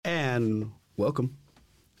And welcome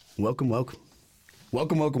back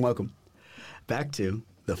to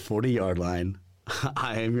the 40-yard line.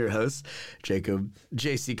 I am your host, Jacob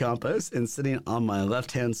JC Campos, and sitting on my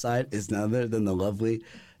left-hand side is none other than the lovely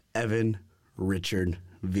Evan Richard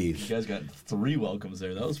Veith. You guys got 3 welcomes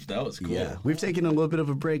there. That was cool. Yeah, we've taken a little bit of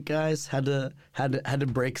a break, guys. Had to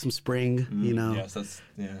break some spring, you know. Yes, that's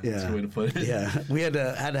a way to put it. Yeah, we had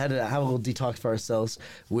to have a little detox for ourselves.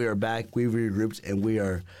 We are back. We regrouped, and we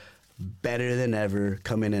are better than ever.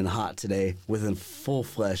 Coming in hot today with a full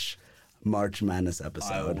flesh March Madness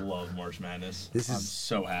episode. I love March Madness. I'm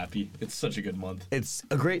so happy. It's such a good month. It's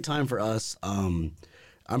a great time for us. I'm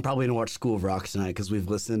probably gonna watch School of Rock tonight because we've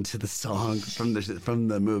listened to the song from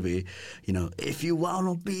the movie. You know, if you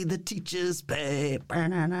wanna be the teacher's babe,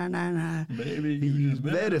 Baby, you just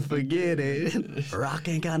better forget it. Rock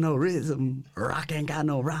ain't got no rhythm. Rock ain't got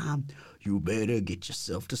no rhyme. You better get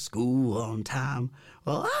yourself to school on time.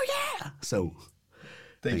 Oh yeah. So,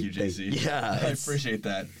 thank you, JC. I appreciate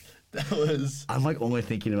that. That was. I'm like only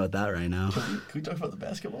thinking about that right now. Can we talk about the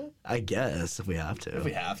basketball? I guess if we have to.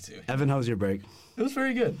 Evan, how was your break? It was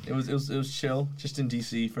very good. It was chill. Just in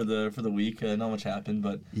DC for the week. Not much happened,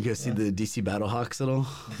 but you guys see the DC Battlehawks at all?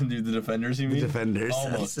 The Defenders, you mean? The Defenders.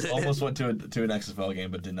 Almost went to an XFL game,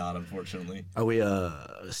 but did not, unfortunately. Are we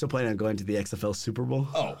still planning on going to the XFL Super Bowl?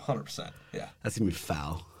 Oh, 100%. Yeah. That's gonna be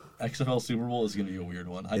foul. XFL Super Bowl is going to be a weird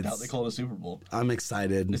one. I doubt they call it a Super Bowl. I'm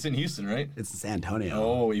excited. It's in Houston, right? It's in San Antonio.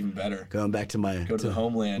 Oh, even better. Going back to the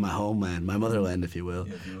homeland. My homeland, my motherland, if you will.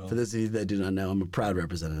 Yeah, if you will. For those of you that do not know, I'm a proud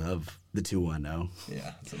representative of the 210.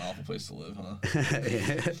 Yeah, it's an awful place to live, huh?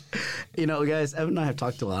 You know, guys, Evan and I have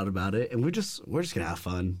talked a lot about it, and we're just going to have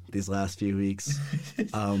fun these last few weeks.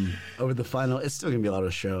 Over the final, it's still going to be a lot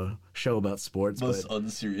of show about sports. Most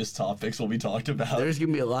unserious topics will be talked about. There's going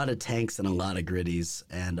to be a lot of tanks and a lot of gritties.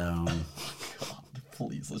 And God,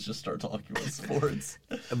 please, let's just start talking about sports.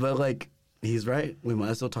 But, like, he's right. We might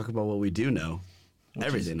as well talk about what we do know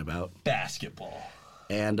everything about. Basketball.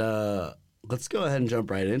 And let's go ahead and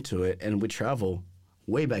jump right into it. And we travel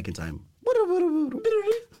way back in time.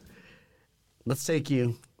 Let's take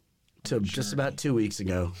you to just about 2 weeks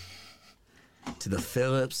ago to the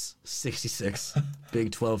Phillips 66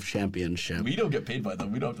 Big 12 Championship. We don't get paid by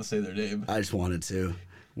them. We don't have to say their name. I just wanted to.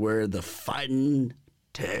 Where the fighting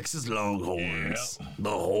Texas Longhorns,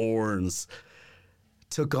 the Horns,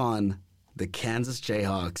 took on the Kansas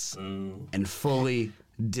Jayhawks and fully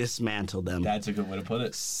dismantled them. That's a good way to put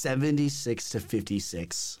it.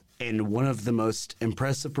 76-56. In one of the most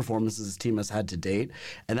impressive performances this team has had to date,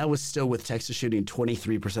 and that was still with Texas shooting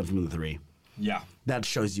 23% from the three. Yeah. That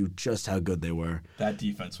shows you just how good they were. That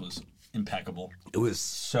defense was impeccable. It was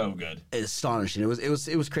so good. Astonishing. It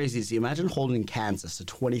was crazy to see. Imagine holding Kansas to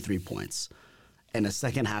 23 points in a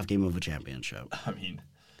second half game of a championship. I mean,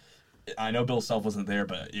 I know Bill Self wasn't there,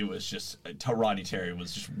 but it was just Rodney Terry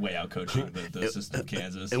was just way out coaching the system of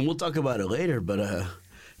Kansas. And we'll talk about it later, but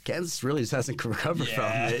Kansas really just hasn't recovered from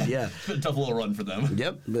it. Yeah. It's been a tough little run for them.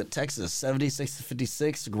 Yep. But Texas,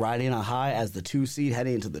 76-56, riding a high as the 2 seed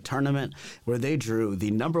heading into the tournament, where they drew the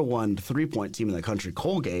number 1 three-point team in the country,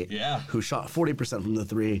 Colgate, who shot 40% from the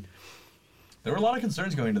three. There were a lot of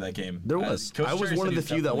concerns going into that game. There was. I was one of the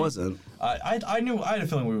few that wasn't. I had a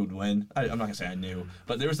feeling we would win. I'm not going to say I knew,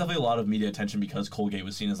 but there was definitely a lot of media attention because Colgate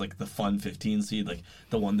was seen as like the fun 15 seed, like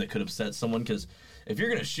the one that could upset someone. Because if you're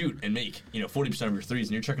going to shoot and make 40% of your threes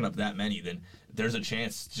and you're chucking up that many, then there's a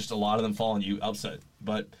chance just a lot of them fall and you upset.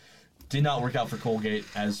 But did not work out for Colgate,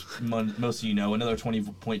 as most of you know. Another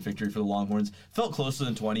 20-point victory for the Longhorns. Felt closer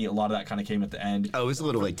than 20. A lot of that kind of came at the end. Oh, it was a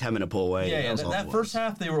little like 10-minute pull away. Yeah. That first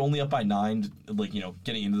half, they were only up by 9,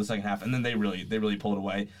 getting into the second half, and then they really pulled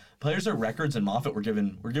away. Players at Records and Moffitt were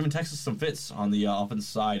giving Texas some fits on the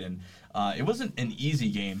offensive side, and it wasn't an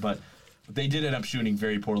easy game, but they did end up shooting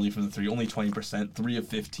very poorly from the three, only 20%, 3 of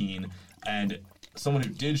 15, and someone who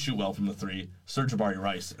did shoot well from the three, Serge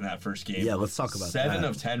Rice in that first game. Yeah, let's talk about 7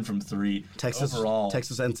 of 10 from 3. Texas overall.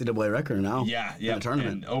 Texas NCAA record now. Yeah. In the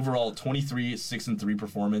tournament. And overall, 23, 6-3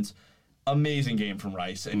 performance. Amazing game from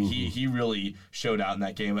Rice, and he really showed out in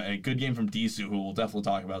that game. A good game from Disu, who we'll definitely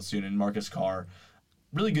talk about soon, and Marcus Carr.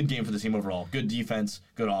 Really good game for the team overall. Good defense,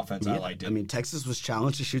 good offense. Yeah, I liked it. I mean, Texas was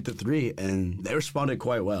challenged to shoot the three, and they responded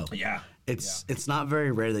quite well. Yeah. It's not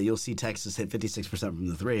very rare that you'll see Texas hit 56% from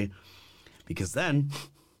the three, because then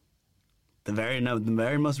the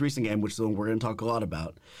very most recent game, which is the one we're going to talk a lot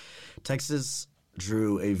about, Texas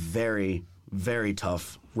drew a very, very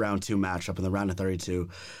tough round 2 matchup in the round of 32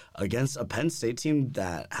 against a Penn State team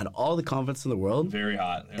that had all the confidence in the world. Very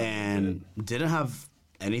hot. And didn't have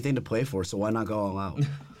anything to play for, so why not go all out?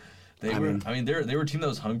 They were a team that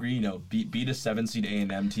was hungry. Beat a 7-seed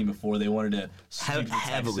A&M team before they wanted to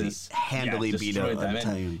handily beat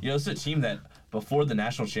them. It's a team that before the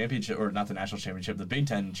national championship, or not the national championship, the Big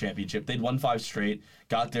Ten championship, they'd won 5 straight.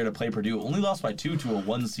 Got there to play Purdue, only lost by 2 to a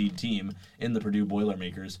 1-seed team in the Purdue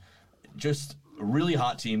Boilermakers. Just a really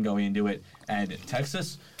hot team going into it, and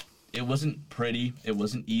Texas. It wasn't pretty. It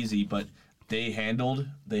wasn't easy, but they handled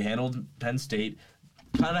Penn State.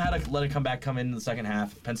 Kind of had to let it come in the second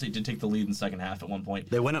half. Penn State did take the lead in the second half at one point.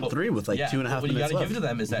 They went up 3 with 2.5 minutes left. What you got to give to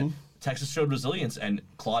them is that Texas showed resilience and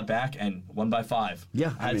clawed back and won by 5.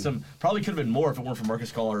 Yeah, probably could have been more if it weren't for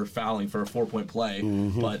Marcus Collar fouling for a 4-point play.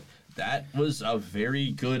 But that was a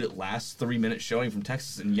very good last 3-minute showing from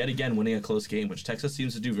Texas, and yet again winning a close game, which Texas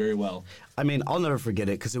seems to do very well. I'll never forget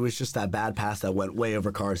it because it was just that bad pass that went way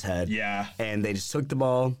over Carr's head. Yeah, and they just took the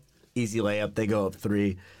ball, easy layup. They go up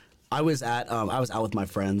 3. I was out with my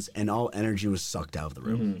friends, and all energy was sucked out of the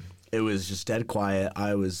room. It was just dead quiet.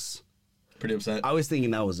 I was pretty upset. I was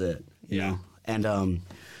thinking that was it. You Yeah. know? And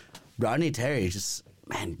Rodney Terry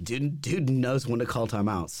dude knows when to call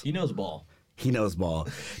timeouts. He knows ball. He knows ball.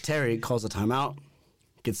 Terry calls a timeout,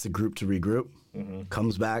 gets the group to regroup,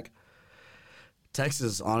 comes back.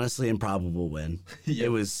 Texas, honestly, improbable win. Yep. It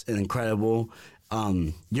was an incredible.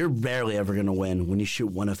 You're barely ever going to win when you shoot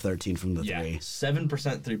 1 of 13 from the 3. 7%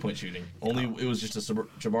 3-point shooting. It was just a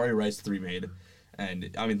Jabari Rice 3 made. And,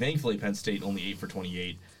 thankfully, Penn State only 8 for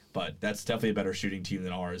 28. But that's definitely a better shooting team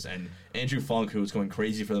than ours. And Andrew Funk, who was going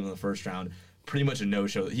crazy for them in the first round, pretty much a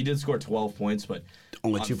no-show. He did score 12 points, but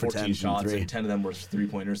only on 2 for 14 10 shots, from 3. and 10 of them were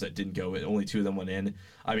 3-pointers that didn't go. Only 2 of them went in.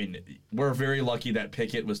 We're very lucky that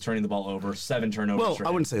Pickett was turning the ball over. 7 turnovers. Well,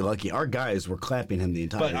 I wouldn't say lucky. Our guys were clapping him the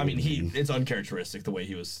entire game. But, it's uncharacteristic the way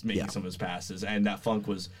he was making some of his passes, and that Funk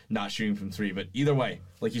was not shooting from 3. But either way,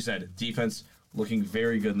 like you said, defense looking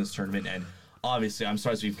very good in this tournament, and obviously, I'm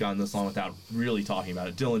surprised we've gone this long without really talking about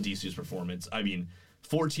it. Dylan Disu's performance.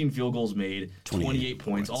 14 field goals made, 28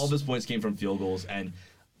 points. All of his points came from field goals, and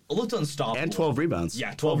it looked unstoppable. And 12 rebounds.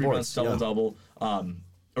 Yeah, 12 rebounds, double-double.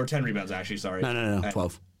 Or 10 rebounds, actually, sorry. No,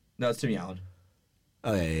 12. No, it's Timmy Allen.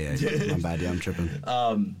 Oh, yeah. My bad, I'm tripping.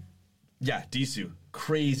 Disu.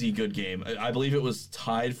 Crazy good game. I believe it was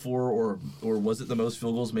tied for, or was it the most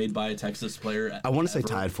field goals made by a Texas player? I want to say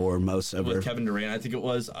tied for most ever. With Kevin Durant, I think it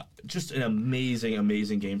was. Just an amazing,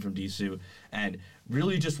 amazing game from Disu. And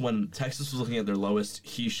really just when Texas was looking at their lowest,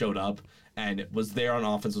 he showed up and was there on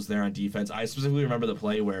offense, was there on defense. I specifically remember the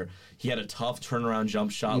play where he had a tough turnaround jump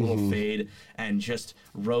shot, little fade, and just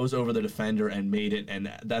rose over the defender and made it. And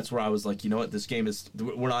that's where I was like, you know what, this game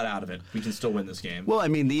we're not out of it. We can still win this game. Well,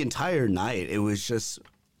 the entire night, it was just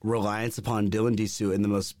reliance upon Dylan Disu and the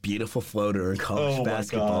most beautiful floater in college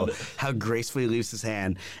basketball. How gracefully he leaves his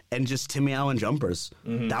hand, and just Timmy Allen jumpers.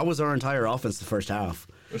 That was our entire offense the first half.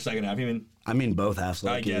 Or second half, you mean? Both halves.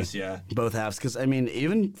 I guess, yeah. Both halves. Because,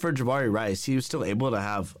 even for Jabari Rice, he was still able to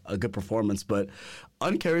have a good performance, but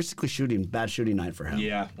uncharacteristically bad shooting night for him.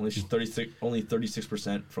 Yeah, only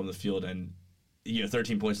 36% from the field, and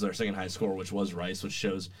 13 points is our second highest score, which was Rice, which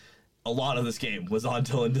shows a lot of this game was on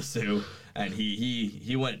Dylan Disu, and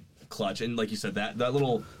he went clutch. And like you said, that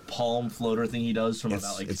little palm floater thing he does from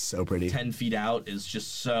it's so pretty. 10 feet out is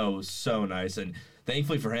just so nice. And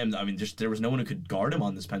thankfully for him, there was no one who could guard him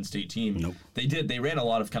on this Penn State team. Nope. They ran a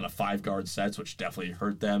lot of kind of 5-guard sets, which definitely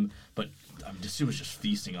hurt them. But Disu was just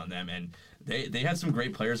feasting on them, and they had some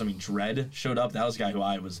great players. Dredd showed up. That was a guy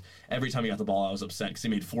who every time he got the ball, I was upset because he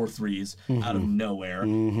made 4 threes out of nowhere.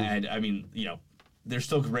 And there's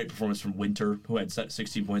still great performance from Winter, who had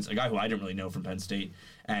 16 points, a guy who I didn't really know from Penn State.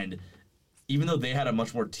 And even though they had a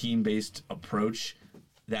much more team-based approach,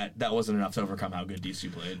 that wasn't enough to overcome how good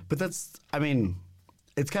DC played. But that's,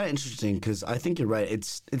 it's kind of interesting because I think you're right.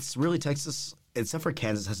 It's really Texas, except for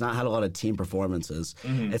Kansas, has not had a lot of team performances,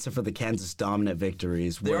 except for the Kansas dominant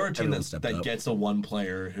victories. They are a team that gets a one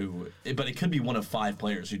player but it could be one of 5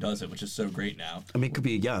 players who does it, which is so great now. It could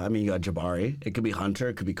be, you got Jabari. It could be Hunter.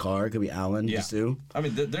 It could be Carr. It could be Allen, Disu.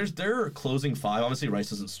 Their closing 5. Obviously, Rice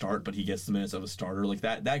doesn't start, but he gets the minutes of a starter. Like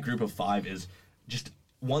that group of 5 is just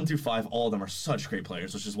 1 through 5. All of them are such great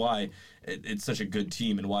players, which is why it's such a good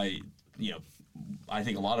team and why, I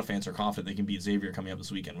think a lot of fans are confident they can beat Xavier coming up this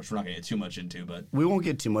weekend, which we're not going to get too much into. But we won't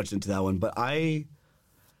get too much into that one. But I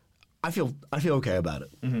feel okay about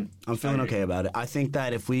it. I'm feeling okay about it. I think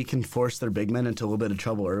that if we can force their big men into a little bit of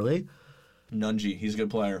trouble early, Nunji, he's a good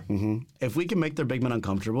player. If we can make their big men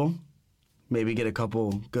uncomfortable, maybe get a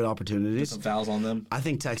couple good opportunities, put some fouls on them, I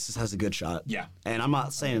think Texas has a good shot. Yeah, and I'm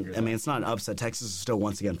not saying. It's not an upset. Texas is still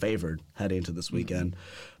once again favored heading into this weekend,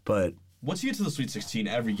 but. Once you get to the Sweet 16,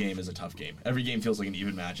 every game is a tough game. Every game feels like an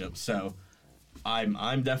even matchup. So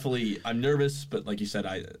I'm definitely nervous, but like you said,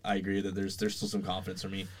 I agree that there's still some confidence for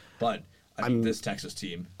me. But I mean, this Texas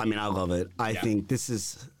team. I mean, I love it. I think this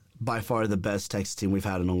is by far the best Texas team we've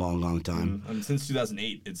had in a long, long time. I mean, since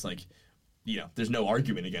 2008, it's like, there's no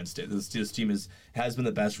argument against it. This team has been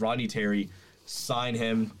the best. Rodney Terry, sign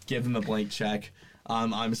him, give him a blank check.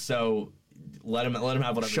 I'm so let him have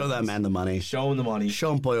whatever. Show that man the money. Show him the money.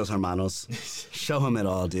 Show him Pollos Hornmanos. Show him it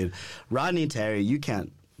all, dude. Rodney Terry, you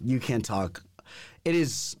can't talk. It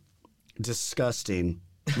is disgusting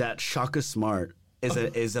that Shaka Smart is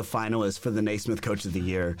a finalist for the Naismith Coach of the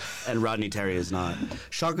Year, and Rodney Terry is not.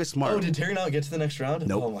 Shaka Smart. Oh, did Terry not get to the next round?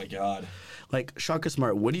 Nope. Oh my God. Like, Shaka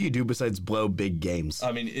Smart, what do you do besides blow big games?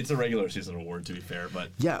 I mean, it's a regular season award, to be fair, but...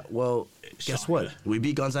 Yeah, well, guess what? We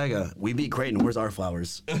beat Gonzaga. We beat Creighton. Where's our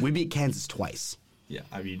flowers? We beat Kansas twice. Yeah,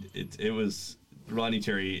 I mean, it was... Rodney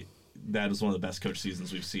Terry, that was one of the best coach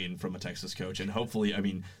seasons we've seen from a Texas coach, and hopefully, I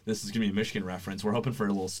mean, this is going to be a Michigan reference. We're hoping for a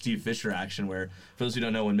little Steve Fisher action where, for those who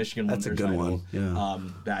don't know, when Michigan won their title,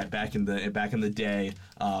 back in the day,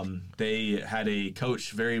 they had a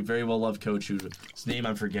coach, very, very well-loved coach, whose name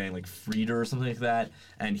I'm forgetting, like Frieder or something like that,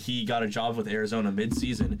 and he got a job with Arizona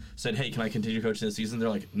mid-season, said, hey, can I continue coaching this season? They're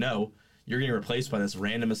like, no, you're getting replaced by this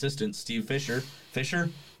random assistant, Steve Fisher. Fisher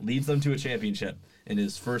leads them to a championship in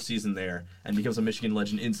his first season there and becomes a Michigan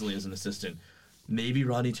legend instantly as an assistant. Maybe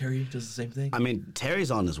Rodney Terry does the same thing. I mean,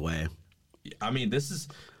 Terry's on his way. I mean, this is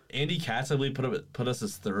Andy Katz, I believe, put us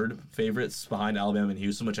as third favorites behind Alabama and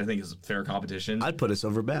Houston, which I think is fair competition. I'd put us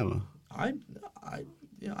over Bama. I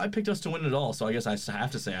picked us to win it all, so I guess I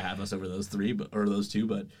have to say I have us over those those two.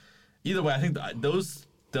 But either way, I think those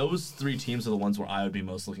three teams are the ones where I would be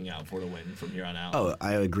most looking out for to win from here on out. Oh,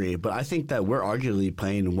 I agree. But I think that we're arguably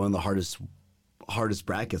playing one of the hardest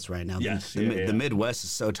brackets right now. Yes, the Midwest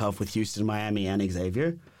is so tough with Houston, Miami, and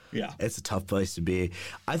Xavier. Yeah. It's a tough place to be.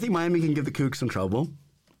 I think Miami can give the Cougs some trouble.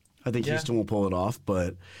 I think Houston will pull it off,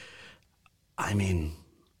 but I mean,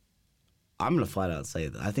 I'm going to flat out say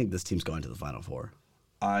that I think this team's going to the Final Four.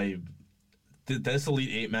 This Elite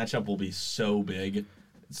Eight matchup will be so big,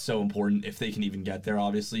 so important if they can even get there,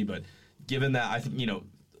 obviously. But given that, I think,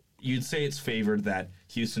 you'd say it's favored that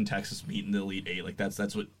Houston, Texas meet in the Elite Eight. Like that's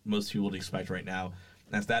what most people would expect right now.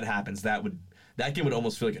 And if that happens, that game would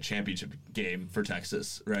almost feel like a championship game for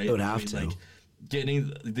Texas, right? It would have to. Like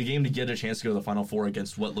getting the game to get a chance to go to the Final Four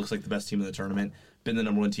against what looks like the best team in the tournament, been the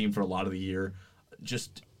number one team for a lot of the year.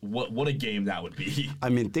 Just what a game that would be. I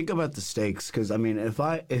mean, think about the stakes, because I mean,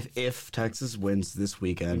 if Texas wins this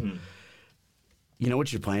weekend, you know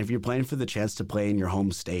what you're playing for? You're playing for the chance to play in your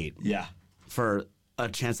home state. Yeah. For a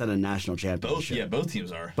chance at a national championship. Both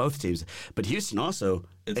teams are. Both teams. But Houston also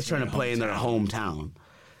is trying to play in their hometown.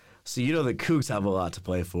 So the Cougs have a lot to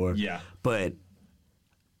play for. Yeah. But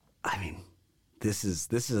I mean, this is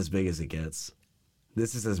as big as it gets.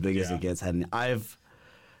 This is as big as it gets. And I've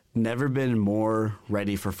never been more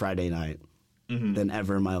ready for Friday night than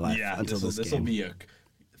ever in my life until this game. This will be a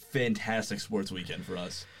fantastic sports weekend for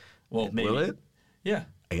us. Well, maybe. Will it? Yeah.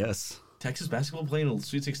 I guess. Texas basketball playing a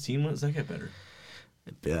Sweet 16, when does that get better?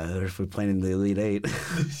 Yeah, if we're playing in the Elite Eight.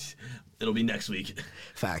 It'll be next week.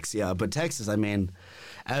 Facts, yeah. But Texas, I mean,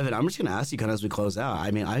 Evan, I'm just going to ask you kind of as we close out.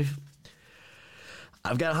 I mean, I've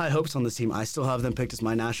got high hopes on this team. I still have them picked as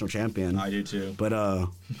my national champion. I do too. But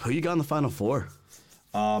who you got in the Final Four?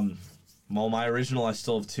 Well, my original, I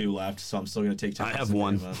still have two left, so I'm still going to take Texas. I have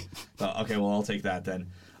one. Okay, well, I'll take that then.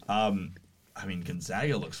 I mean,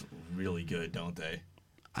 Gonzaga looks really good, don't they?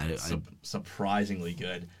 Surprisingly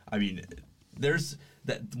good. I mean, there's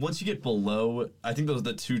that once you get below, I think those are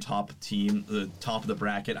the two top team, the top of the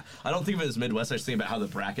bracket. I don't think of it as Midwest. I just think about how the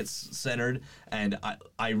bracket's centered, and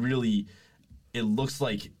I really, it looks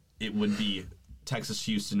like it would be Texas,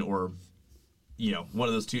 Houston, or one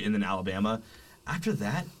of those two, and then Alabama. After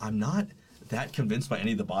that, I'm not that convinced by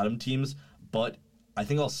any of the bottom teams, but I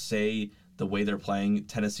think I'll say the way they're playing,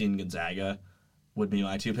 Tennessee and Gonzaga would be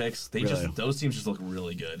my two picks. Those teams just look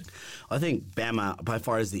really good. I think Bama by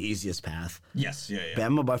far is the easiest path. Yes, yeah.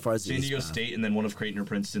 Bama by far is the San easiest Diego path. State and then one of Creighton or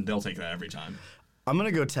Princeton, they'll take that every time. I'm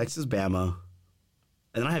going to go Texas, Bama,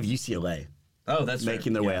 and then I have UCLA. Oh, that's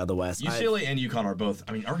making their way out of the West. UCLA and UConn are both.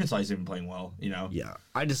 I mean, Arkansas is even playing well. Yeah,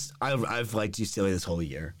 I've liked UCLA this whole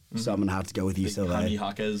year, so I'm gonna have to go with UCLA. Jaime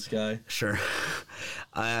Jaquez guy. Sure,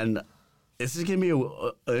 and this is gonna be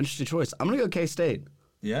an interesting choice. I'm gonna go K-State.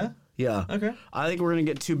 Yeah. Yeah. Okay. I think we're gonna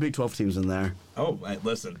get two Big 12 teams in there. Oh,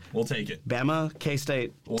 listen, we'll take it. Bama,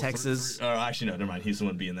 K-State, Texas. Actually, no, never mind. Houston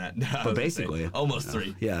wouldn't be in that. But basically, almost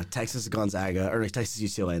three. Yeah, Texas, Gonzaga, or Texas,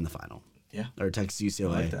 UCLA in the final. Yeah. Or Texas, UCLA.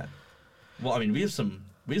 I like that. Well, I mean, we have some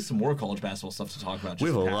more college basketball stuff to talk about. We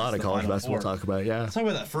have a lot of college basketball to talk about, yeah. Let's talk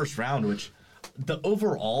about that first round, which the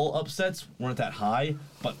overall upsets weren't that high,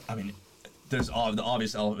 but I mean, there's the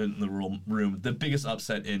obvious elephant in the room. The biggest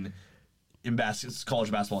upset in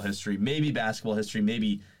college basketball history, maybe basketball history,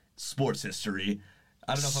 maybe sports history.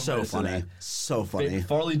 I don't know if I'm so funny. So funny.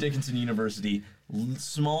 Farley Dickinson University,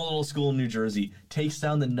 small little school in New Jersey, takes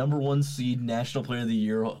down the number 1 seed National Player of the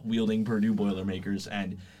Year wielding Purdue Boilermakers,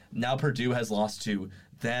 and now Purdue has lost to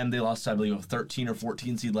them. They lost, I believe, a 13 or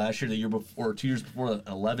 14 seed last year. The year before, or 2 years before, an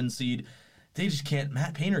 11 seed. They just can't.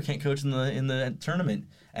 Matt Painter can't coach in the tournament,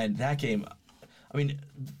 and that game. I mean,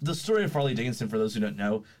 the story of Farley Dickinson, for those who don't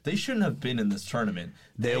know, they shouldn't have been in this tournament.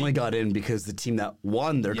 They only got in because the team that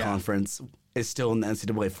won their conference is still in the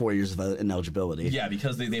NCAA 4 years of ineligibility. Yeah,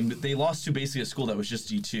 because they lost to basically a school that was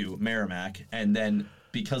just D2, Merrimack, and then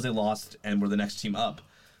because they lost and were the next team up,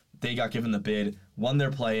 they got given the bid, won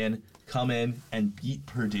their play-in, come in and beat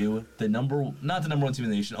Purdue, not the number 1 team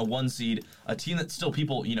in the nation, a 1 seed, a team that still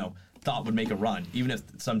people thought would make a run, even if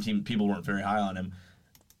people weren't very high on him.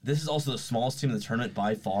 This is also the smallest team in the tournament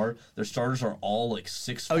by far. Their starters are all like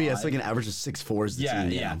 6'5". Oh yeah, it's like an average of 6'4" is the team.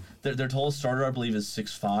 Yeah. Their tallest starter, I believe, is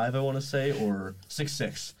 6'5", I want to say, or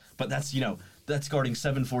 6'6". But that's guarding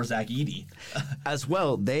 7'4" Zach Edey. As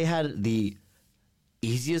well, they had the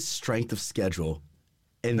easiest strength of schedule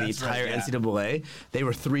in the entire NCAA. They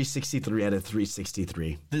were 363 out of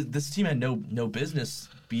 363. This team had no business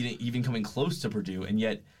even coming close to Purdue, and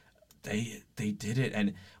yet they did it.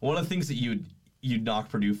 And one of the things that you'd knock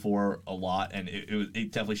Purdue for a lot, and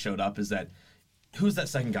it definitely showed up, is that who's that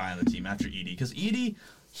second guy on the team after Edey? Because Edey,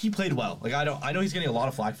 he played well. Like I know he's getting a lot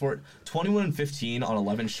of flack for it. 21 and 15 on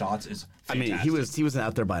 11 shots is fantastic. I mean, he wasn't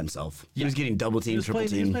out there by himself. He was getting double team, triple team.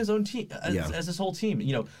 He was playing his own team as his whole team.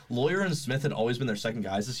 Lawyer and Smith had always been their second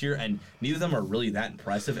guys this year, and neither of them are really that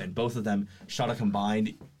impressive. And both of them shot a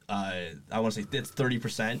combined, I want to say it's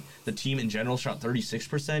 30%. The team in general shot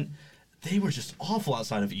 36%. They were just awful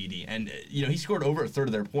outside of Edey, and he scored over a third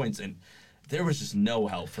of their points, and there was just no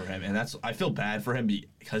help for him. And I feel bad for him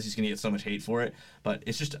because he's going to get so much hate for it. But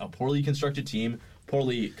it's just a poorly constructed team,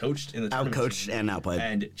 poorly coached in the tournament. Outcoached and outplayed,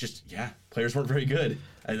 and just players weren't very good.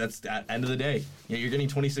 And that's at the end of the day. You're getting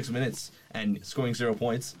 26 minutes and scoring 0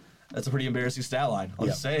 points. That's a pretty embarrassing stat line. I'll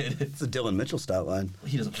just say it. It's a Dylan Mitchell stat line.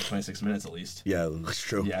 He doesn't play 26 minutes at least. Yeah, that's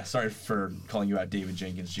true. Yeah, sorry for calling you out, David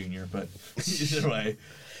Jenkins Jr., but either way.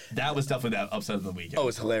 That was definitely that upset of the weekend. Oh,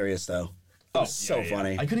 it's hilarious, though. So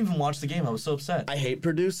funny. I couldn't even watch the game. I was so upset. I hate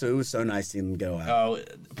Purdue, so it was so nice seeing them go out. Oh,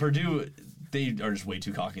 Purdue, they are just way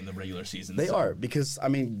too cocky in the regular season. They are, because, I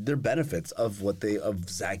mean, they're benefits of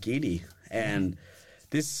Zach Edey. And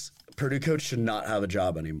this Purdue coach should not have a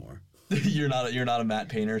job anymore. You're not a Matt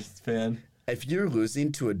Painter fan? If you're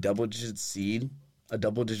losing to a double-digit seed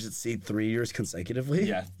 3 years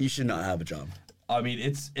consecutively, you should not have a job. I mean,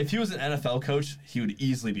 if he was an NFL coach, he would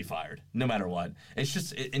easily be fired, no matter what. It's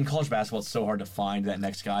just, in college basketball, it's so hard to find that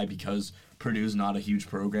next guy because Purdue's not a huge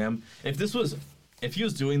program. If he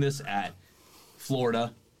was doing this at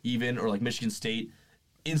Florida, even, or like Michigan State,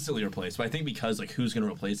 instantly replaced. But I think because who's going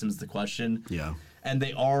to replace him is the question. Yeah. And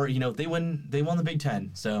they are, they won the Big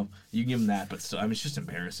Ten, so you can give them that. But still, I mean, it's just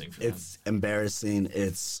embarrassing for them. It's embarrassing.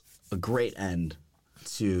 It's a great end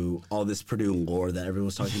to all this Purdue lore that everyone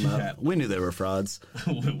was talking about. Yeah. We knew they were frauds.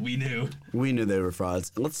 We knew they were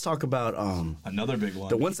frauds. And let's talk about another big one.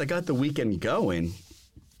 The ones that got the weekend going,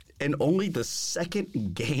 and only the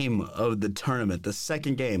second game of the tournament. The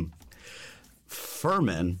second game,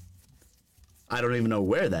 Furman. I don't even know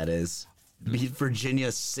where that is. Beat Virginia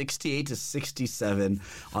 68-67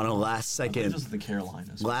 on a last second. I think it was the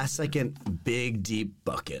Carolinas. Last second big deep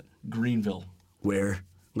bucket. Greenville. Where?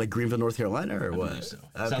 Like Greenville, North Carolina, or what? So.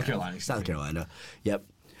 Okay. South Carolina. South Carolina. Yep.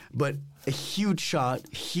 But a huge shot,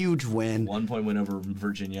 huge win. 1 point win over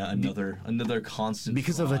Virginia. Another constant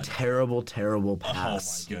because fraud. of a terrible, terrible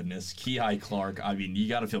pass. Oh my goodness, Kihei Clark. I mean, you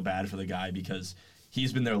got to feel bad for the guy because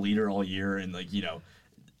he's been their leader all year and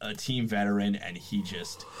a team veteran, and he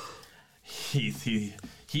just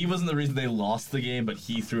he wasn't the reason they lost the game, but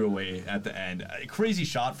he threw away at the end. A crazy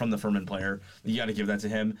shot from the Furman player. You got to give that to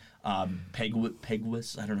him.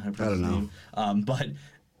 Pegwis, I don't know how to pronounce his name. But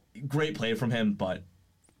great play from him, but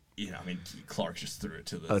I mean, Clark just threw it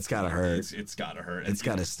to the. Oh, it's gotta hurt. It's gotta hurt. It's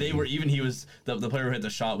gotta sting. The player who hit the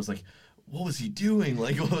shot was like, what was he doing?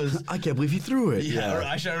 I can't believe he threw it. Yeah. Or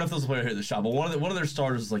actually, I don't know if that was the player who hit the shot, but one of their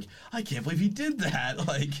starters was like, I can't believe he did that.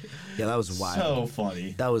 Yeah, that was wild. So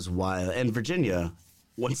funny. That was wild. And Virginia,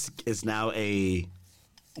 is now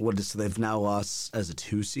so they've now lost as a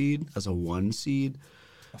 2 seed, as a 1 seed,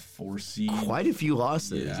 a 4 seed. Quite a few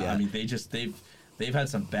losses. Yeah. I mean, they've had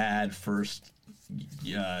some bad first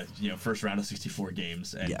round of 64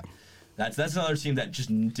 games, and That's another team that just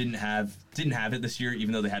didn't have it this year,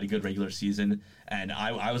 even though they had a good regular season. And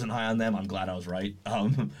I wasn't high on them. I'm glad I was right.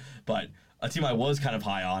 But a team I was kind of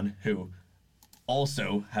high on, who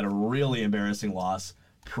also had a really embarrassing loss,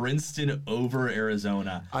 Princeton over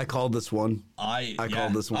Arizona. I called this one. I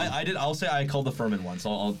called this one. I did. I'll say I called the Furman one,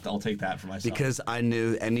 so I'll take that for myself. Because I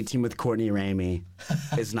knew any team with Courtney Ramey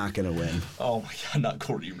is not going to win. Oh my God, not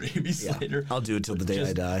Courtney Ramey Slater. I'll do it till the day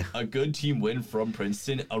I die. A good team win from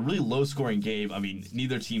Princeton. A really low-scoring game. I mean,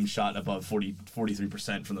 neither team shot above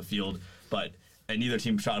 43% from the field, and neither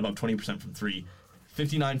team shot above 20% from three.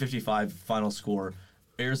 59-55 final score.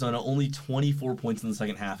 Arizona only 24 points in the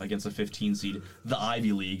second half against a 15 seed, the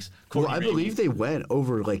Ivy Leagues. I believe they went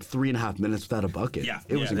over like 3.5 minutes without a bucket. Yeah,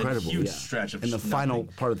 it was incredible. A huge stretch of in the final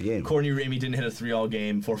part of the game. Courtney Ramey didn't hit a 3-all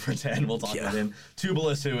game, 4 for 10. We'll talk about him.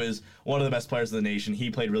 Tubelis, who is one of the best players in the nation,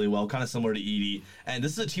 he played really well, kind of similar to Edey. And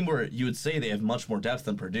this is a team where you would say they have much more depth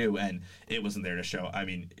than Purdue, and it wasn't there to show. I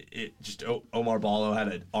mean, Omar Ballo had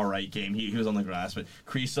an all right game. He was on the grass, but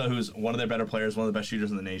Krisa, who's one of their better players, one of the best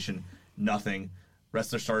shooters in the nation, nothing. Rest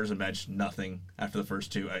of their starters and bench, nothing after the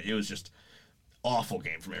first two. It was just awful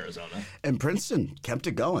game from Arizona. And Princeton kept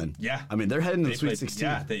it going. Yeah. I mean, they're heading to the Sweet 16.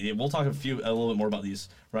 Yeah, we'll talk a little bit more about these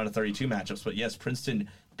round of 32 matchups. But yes, Princeton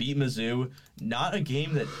beat Mizzou. Not a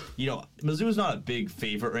game that, Mizzou is not a big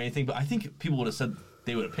favorite or anything, but I think people would have said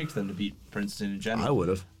they would have picked them to beat Princeton in general. I would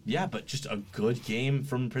have. Yeah, but just a good game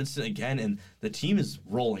from Princeton again, and the team is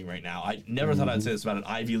rolling right now. I never thought I'd say this about an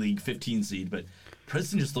Ivy League 15 seed, but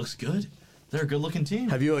Princeton just looks good. They're a good-looking team.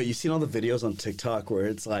 Have you seen all the videos on TikTok where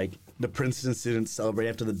it's like the Princeton students celebrate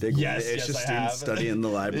after the big win? It's just students studying in the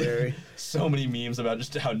library. So many memes about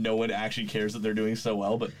just how no one actually cares that they're doing so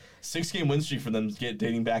well. But 6-game win streak for them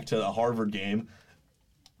dating back to a Harvard game.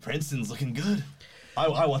 Princeton's looking good.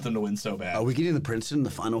 I want them to win so bad. Are we getting the Princeton in the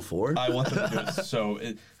Final Four? I want them to do it so.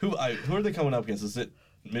 Who are they coming up against? Is it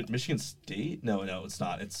Michigan State? No, it's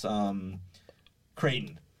not. It's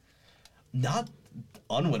Creighton. Not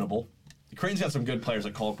unwinnable. Creighton's got some good players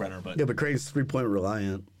like Kalkbrenner, but Creighton's 3-point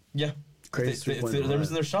reliant. Yeah, Creighton's 3-point they're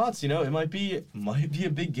missing their shots. It might be a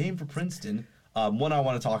big game for Princeton. One I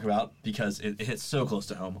want to talk about because it hits so close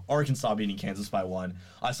to home. Arkansas beating Kansas by 1.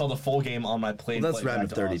 I saw the full game on my plane. Well, that's round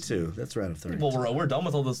of 32. That's round of 32. Well, we're done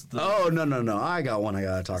with all this. Oh no! I got one I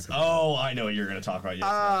gotta talk about. Oh, I know what you're gonna talk about. Yes,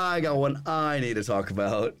 I got one I need to talk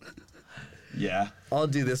about. Yeah, I'll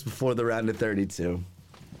do this before the round of 32.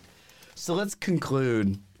 So let's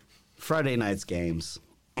conclude Friday night's games.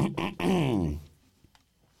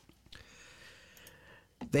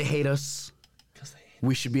 They hate us.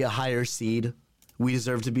 We should be a higher seed. We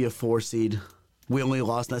deserve to be a 4 seed. We only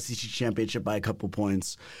lost an SEC championship by a couple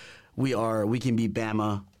points. We can beat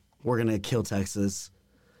Bama. We're going to kill Texas.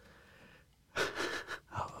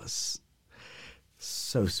 It's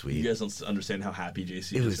so sweet. You guys don't understand how happy JC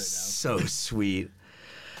is right now. It was so sweet.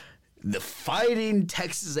 The fighting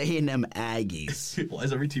Texas A&M Aggies. Why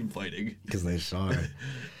is every team fighting? Because they are.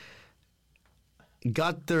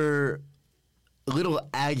 Got their little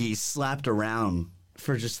Aggies slapped around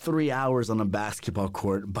for just 3 hours on a basketball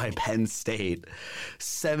court by Penn State.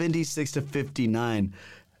 76-59.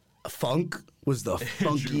 Funk was the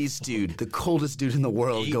funkiest dude, the coldest dude in the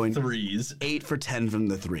world. 8 going threes. 8 for 10 from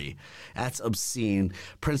the 3. That's obscene.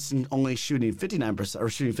 Princeton only shooting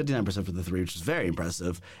 59% for the 3, which is very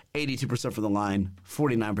impressive. 82% from the line,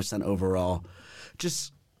 49% overall.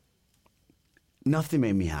 Just nothing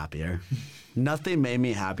made me happier. Nothing made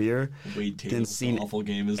me happier than seeing awful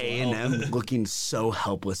game as well. A&M looking so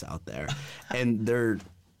helpless out there. And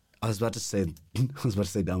I was about to say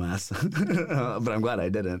dumbass, but I'm glad I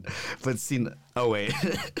didn't. But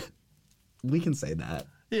we can say that.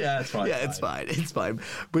 Yeah, it's fine. Yeah, it's fine.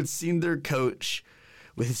 But seeing their coach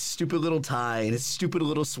with his stupid little tie and his stupid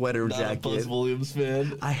little sweater Not jacket. a Buzz Williams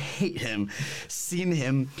fan. I hate him. Seeing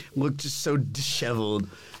him look just so disheveled.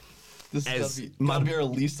 This is gotta be our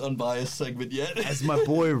least unbiased segment yet. As my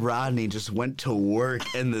boy Rodney just went to work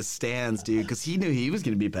in the stands, dude, because he knew he was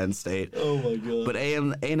going to be Penn State. Oh, my God. But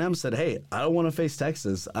A&M said, hey, I don't want to face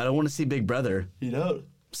Texas. I don't want to see Big Brother. You know.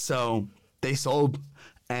 So they sold,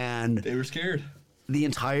 and they were scared. The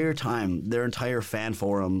entire time, their entire fan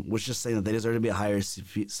forum was just saying that they deserve to be a higher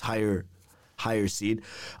seed.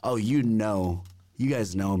 Oh, you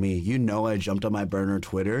guys know me. You know I jumped on my burner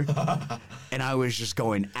Twitter, and I was just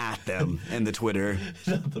going at them in the Twitter.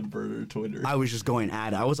 Not the burner Twitter. I was just going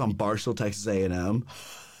at it. I was on Barstool, Texas A&M.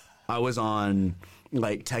 I was on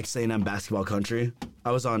Texas A&M Basketball Country.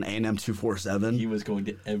 I was on A&M 247. He was going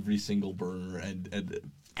to every single burner and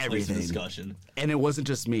everything discussion. And it wasn't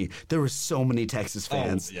just me. There were so many Texas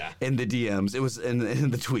fans in the DMs. It was in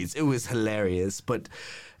the tweets. It was hilarious. But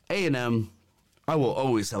A&M, I will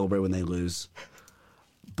always celebrate when they lose.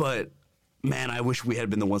 But, man, I wish we had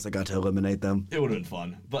been the ones that got to eliminate them. It would have been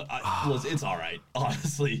fun. But it's all right.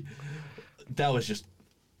 Honestly, that was just...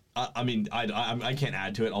 I can't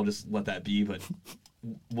add to it. I'll just let that be. But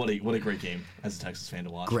what a great game as a Texas fan to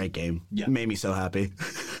watch. Great game. Yeah. Made me so happy.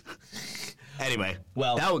 Anyway,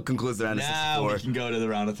 well, that concludes the round of 64. Now we can go to the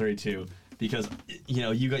round of 32 because,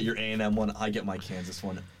 you got your A&M one. I get my Kansas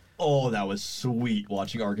one. Oh, that was sweet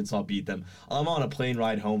watching Arkansas beat them. I'm on a plane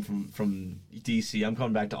ride home from D.C. I'm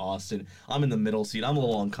coming back to Austin. I'm in the middle seat. I'm a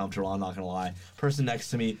little uncomfortable, I'm not going to lie. Person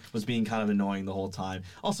next to me was being kind of annoying the whole time.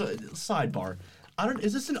 Also, sidebar,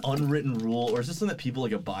 is this an unwritten rule or is this something that people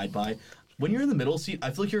abide by? When you're in the middle seat,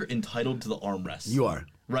 I feel like you're entitled to the armrest. You are.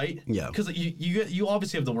 Right? Yeah. Because you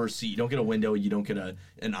obviously have the worst seat. You don't get a window. You don't get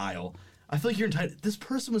an aisle. I feel like you're entitled. This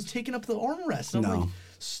person was taking up the armrest. I'm like,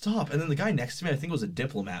 stop. And then the guy next to me, I think was a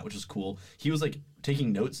diplomat, which was cool. He was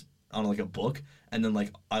taking notes on a book, and then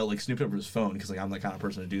I snooped over his phone because I'm the kind of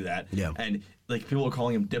person to do that. Yeah. And people were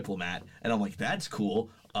calling him diplomat, and I'm like, that's cool.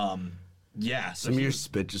 Yeah. So Some of your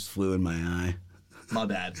spit just flew in my eye. My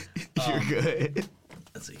bad. You're good.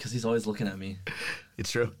 That's because he's always looking at me.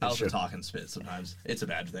 It's true. I also talk and spit sometimes. It's a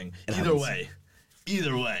bad thing. It Either happens.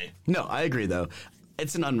 way. No, I agree though.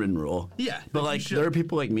 It's an unwritten rule. Yeah, but there are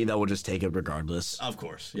people like me that will just take it regardless. Of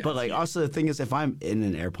course. Yeah. But also the thing is, if I'm in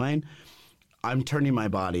an airplane, I'm turning my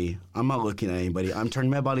body. I'm not looking at anybody. I'm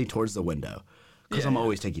turning my body towards the window because I'm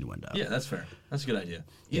always taking window. Yeah, that's fair. That's a good idea.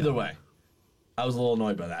 Either way, I was a little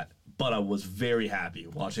annoyed by that, but I was very happy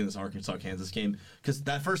watching this Arkansas-Kansas game because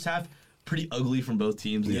that first half, pretty ugly from both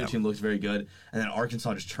teams. The other team looked very good, and then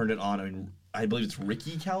Arkansas just turned it on. I believe it's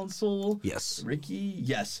Ricky Council. Yes. Ricky?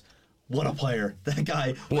 Yes. What a player. That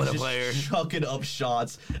guy was just chucking up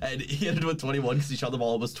shots, and he ended with 21 because he shot the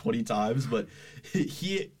ball almost 20 times, but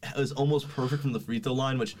he was almost perfect from the free throw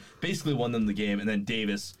line, which basically won them the game. And then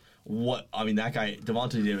Davis, that guy,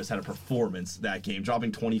 Devontae Davis, had a performance that game,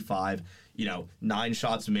 dropping 25, 9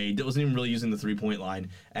 shots made. Wasn't even really using the three-point line.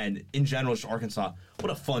 And in general, just Arkansas,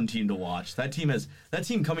 what a fun team to watch. That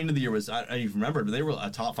team coming into the year was, I don't even remember, but they were a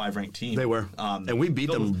top 5 ranked team. They were. And we beat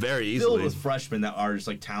them very easily. Filled with freshmen that are just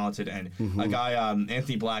talented. And a guy,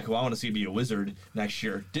 Anthony Black, who I want to see be a Wizard next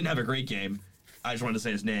year, didn't have a great game. I just wanted to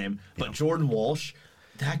say his name. But Jordan Walsh,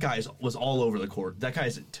 that guy was all over the court. That guy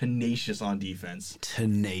is tenacious on defense.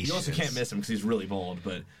 Tenacious. You also can't miss him because he's really bald,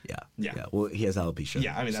 but yeah. Well, he has alopecia.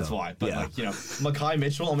 Yeah, that's why. But Mekhi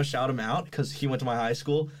Mitchell, I'm gonna shout him out because he went to my high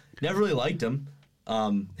school. Never really liked him,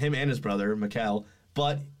 him and his brother Mikal.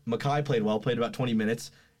 But Mekhi played well. Played about 20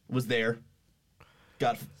 minutes. Was there.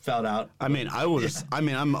 Got fouled out.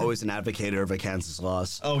 I'm always an advocate of a Kansas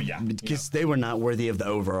loss. Oh, yeah. Because they were not worthy of the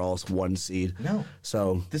overall 1 seed. No.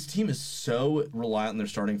 So this team is so reliant on their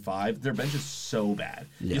starting 5. Their bench is so bad.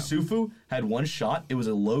 Yeah. Yusufu had 1 shot. It was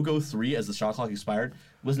a logo 3 as the shot clock expired.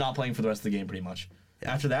 Was not playing for the rest of the game pretty much.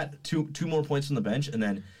 Yeah. After that, two more points from the bench, and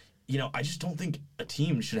then I just don't think a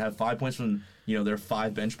team should have 5 points from their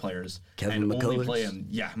 5 bench players Kevin and McCullers. only play him.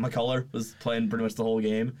 Yeah, McCullough was playing pretty much the whole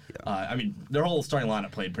game. Yeah. Their whole starting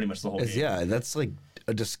lineup played pretty much the whole game. Yeah, that's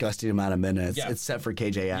a disgusting amount of minutes. Yeah. It's set for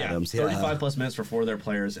KJ Adams. 35 plus minutes for 4 of their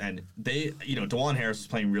players, and they, DeJuan Harris was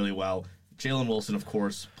playing really well. Jalen Wilson, of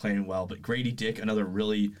course, playing well, but Grady Dick, another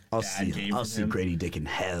really bad game. I'll see Grady Dick in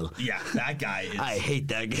hell. Yeah, that guy is... I hate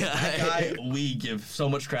that guy. That guy we give so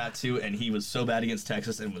much crap to, and he was so bad against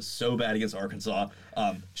Texas and was so bad against Arkansas.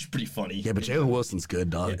 Just pretty funny. Yeah, but Jalen Wilson's good,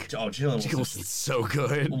 dog. Yeah. Oh, Jalen Wilson's so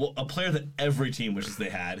good. Well, a player that every team wishes they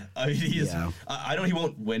had. I mean, he is... Yeah. I know he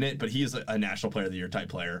won't win it, but he is a National Player of the Year type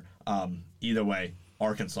player. Either way,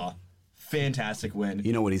 Arkansas, fantastic win.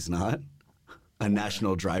 You know what he's not? A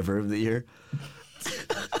National Driver of the Year.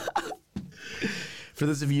 For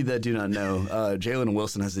those of you that do not know, Jalen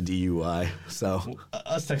Wilson has a DUI. So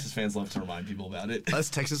us Texas fans love to remind people about it. Us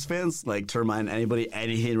Texas fans like to remind anybody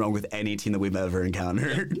anything wrong with any team that we've ever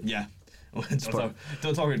encountered. Yeah.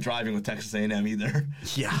 Don't talk about driving with Texas A&M either.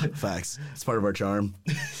 Yeah, facts. It's part of our charm.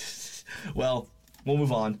 Well, we'll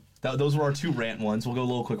move on. Those were our 2 rant ones. We'll go a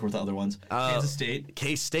little quicker with the other ones. Kansas State.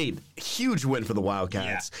 K-State. Huge win for the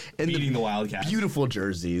Wildcats. Yeah, beating the Wildcats. Beautiful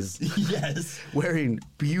jerseys. Yes. Wearing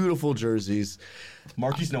beautiful jerseys.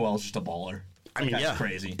 Marquise Noel's just a baller. That's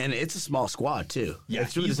crazy. And it's a small squad, too. Yeah,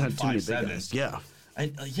 it's really he's just like too many big guys. Yeah.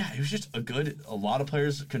 And, it was just a lot of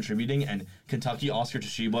players contributing. And Kentucky, Oscar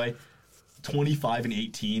Tshiebwe, 25 and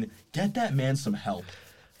 18. Get that man some help.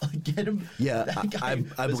 Get him. Yeah,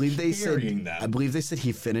 I believe they said. I believe they said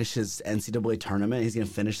he finished his NCAA tournament. He's going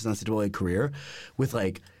to finish his NCAA career with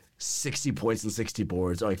 60 points and 60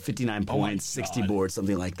 boards, or like 59 points, 60 boards,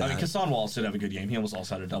 something like that. I mean, Kassan Wallace did have a good game. He almost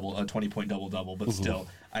also had a 20-point double-double, but still,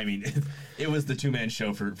 I mean, it was the two-man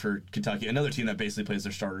show for Kentucky. Another team that basically plays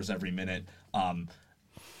their starters every minute.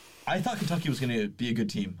 I thought Kentucky was going to be a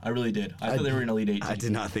good team. I really did. I thought they were an Elite Eight team. I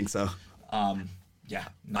did not think so. Yeah.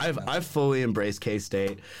 I've fully embraced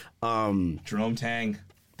K-State. Jerome Tang,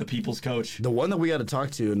 the people's coach. The one that we got to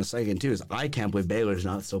talk to in a second, too, is I can't believe Baylor's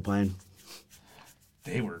not still playing.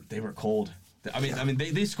 They were cold. I mean,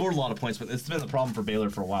 they scored a lot of points, but it's been the problem for Baylor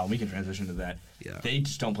for a while. We can transition to that. Yeah. They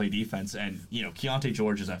just don't play defense, and Keontae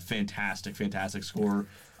George is a fantastic scorer,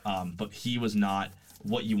 but he was not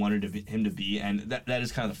what you wanted him to be, and that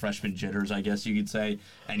is kind of the freshman jitters, I guess you could say.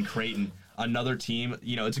 And Creighton, another team,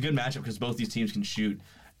 it's a good matchup because both these teams can shoot,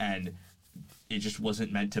 and it just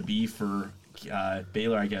wasn't meant to be for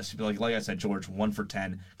Baylor, I guess. Like I said, George 1 for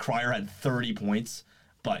 10. Cryer had 30 points.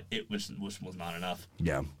 But it was not enough.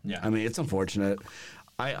 Yeah. Yeah. I mean, it's unfortunate.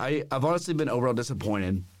 I've honestly been overall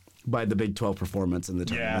disappointed by the Big 12 performance in the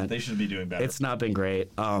tournament. Yeah, they should be doing better. It's not been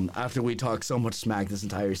great. After we talked so much smack this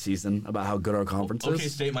entire season about how good our conference is. OK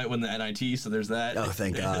State might win the NIT, so there's that. Oh,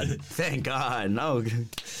 thank God. Thank God. No,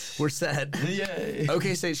 we're set. Yay.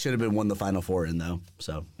 OK State should have been won the Final Four in, though.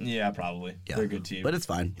 So. Yeah, probably. Yeah. They're a good team. But it's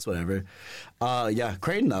fine. It's whatever. Yeah,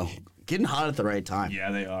 Creighton, though, getting hot at the right time.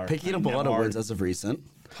 Yeah, they are. Picking up a lot of wins as of recent.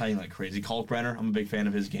 Playing like crazy. Kalkbrenner, I'm a big fan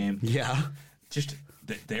of his game. Yeah. Just,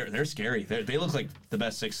 they're scary. They look like the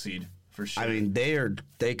best 6th seed. For sure. I mean,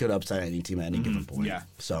 they could upset any team at any given point. Yeah.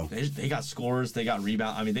 So they got scores, they got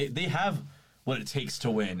rebound. I mean, they have what it takes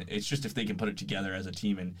to win. It's just if they can put it together as a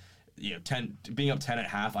team. And being up 10 at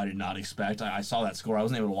half, I did not expect. I saw that score. I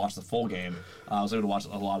wasn't able to watch the full game. I was able to watch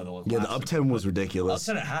a lot of the. Yeah, the up 10 was ridiculous.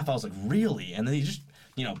 Up 10 at half, I was like, really? And then they just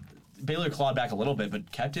Baylor clawed back a little bit,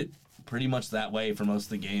 but kept it pretty much that way for most of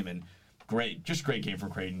the game. And great game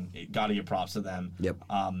from Creighton. Got to give props to them. Yep.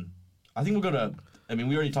 I think we'll go to. I mean,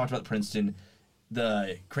 we already talked about Princeton,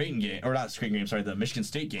 the Creighton game, or not the Creighton game. Sorry, the Michigan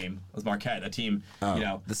State game with Marquette, a team.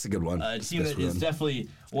 This is a good one. A team that is definitely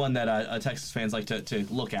one that Texas fans like to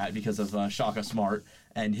look at because of Shaka Smart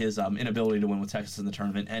and his inability to win with Texas in the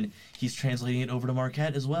tournament, and he's translating it over to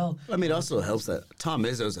Marquette as well. I mean, it also helps that Tom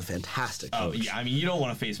Izzo is a fantastic coach. Oh yeah, I mean, you don't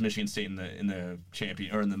want to face Michigan State in the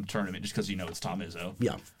champion or in the tournament just because it's Tom Izzo.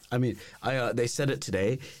 Yeah, I mean, they said it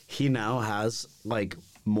today. He now has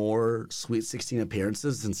more Sweet 16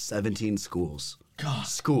 appearances than 17 schools. God.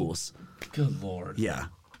 Schools. Good Lord. Yeah.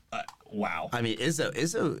 Wow. I mean,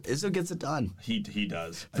 Izzo gets it done. He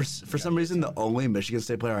does. For some reason, the only Michigan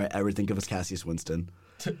State player I ever think of is Cassius Winston.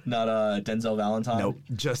 Not Denzel Valentine? Nope,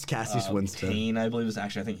 just Cassius Winston. Payne, I believe, I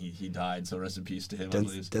think he died, so rest in peace to him, I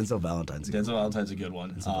believe. Denzel Valentine's a good one. Valentine's a good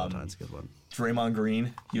one. Denzel Valentine's a good one. Draymond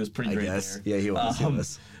Green, he was pretty great there. Yeah, he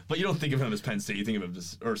was. But you don't think of him as Penn State, you think of him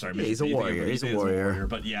as, Michigan he's a State, warrior. He's a warrior.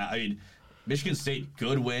 But yeah, I mean, Michigan State,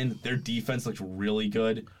 good win. Their defense looks really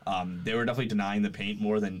good. They were definitely denying the paint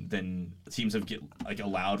more than teams have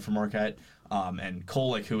allowed for Marquette. And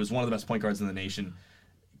Kolek, who was one of the best point guards in the nation,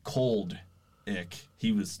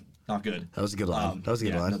 he was not good. That was a good line.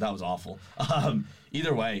 No, that was awful.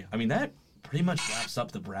 Either way, I mean, that pretty much wraps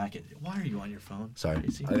up the bracket. Why are you on your phone? Sorry,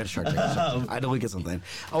 I got a shark tank. I had to look at something.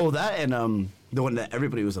 Oh, that and the one that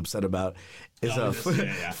everybody was upset about is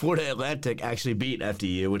Florida Atlantic actually beat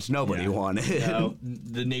FDU, which nobody wanted.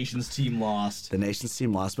 The nation's team lost. The nation's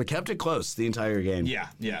team lost, but kept it close the entire game. Yeah.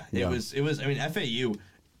 It was. I mean, FAU.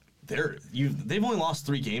 They've only lost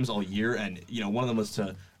 3 games all year, and one of them was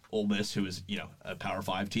to Ole Miss, who is a Power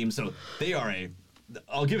 5 team. So they are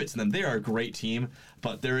I'll give it to them. They are a great team,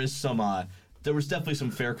 but there is there was definitely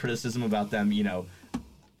some fair criticism about them,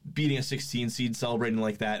 beating a 16 seed, celebrating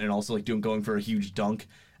like that, and also going for a huge dunk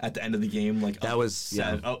at the end of the game, that was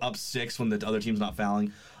up 6 when the other team's not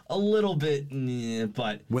fouling. A little bit,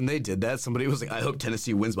 but when they did that, somebody was like, "I hope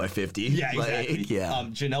Tennessee wins by 50." Yeah, exactly.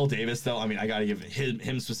 Janelle Davis, though, I mean, I got to give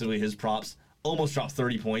him specifically his props. Almost dropped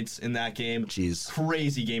 30 points in that game. Jeez,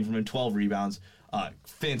 crazy game from him. 12 rebounds.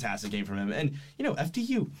 Fantastic game from him. And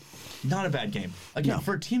FDU, not a bad game. Again,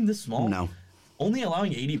 for a team this small, only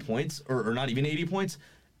allowing 80 points or not even 80 points,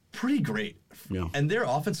 pretty great. Yeah. And their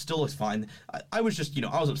offense still looks fine. I was just,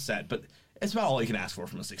 I was upset, but it's about all you can ask for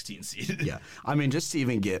from a 16 seed. Yeah. I mean, just to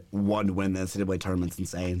even get one win in the NCAA tournament's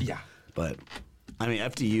insane. Yeah. But I mean,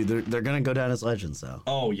 FDU, they're going to go down as legends, though.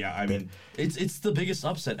 Oh, yeah. I mean, it's the biggest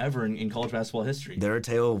upset ever in college basketball history. They're a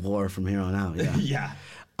tale of war from here on out, yeah. Yeah.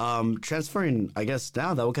 Transferring, I guess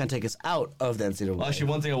now that will kind of take us out of the NCAA. Well, actually,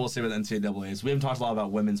 one thing I will say about the NCAA is we haven't talked a lot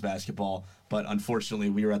about women's basketball, but unfortunately,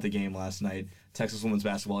 we were at the game last night. Texas women's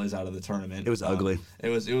basketball is out of the tournament. It was ugly. It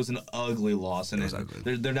was an ugly loss, and it was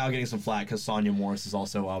ugly. They're now getting some flack because Sonia Morris is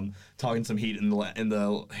also talking some heat in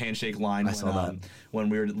the handshake line. I saw that when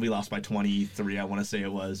we lost by 23. I want to say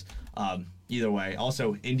it was. Either way,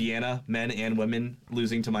 also Indiana men and women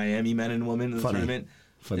losing to Miami men and women in the tournament.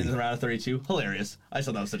 Funny. In the round of 32. Hilarious. I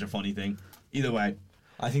thought that was such a funny thing. Either way,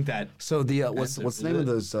 I think that... So the what's the name of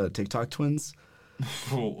those TikTok twins?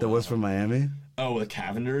 That was from Miami? Oh, the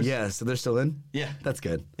Cavenders? Yeah, so they're still in? Yeah. That's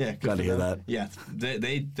good. Yeah, Glad to hear that. Yeah,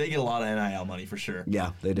 they get a lot of NIL money for sure.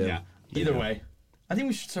 Yeah, they do. Yeah. Either way, I think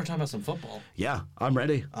we should start talking about some football. Yeah, I'm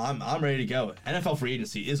ready. I'm ready to go. NFL free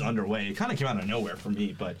agency is underway. It kind of came out of nowhere for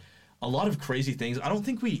me, but a lot of crazy things. I don't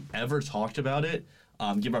think we ever talked about it.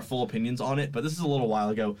 Give our full opinions on it, but this is a little while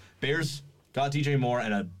ago. Bears got DJ Moore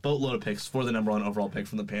and a boatload of picks for the number 1 overall pick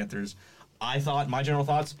from the Panthers. My general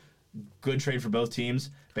thoughts, good trade for both teams.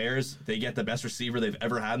 Bears, they get the best receiver they've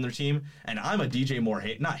ever had in their team, and I'm a DJ Moore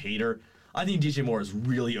not hater. I think DJ Moore is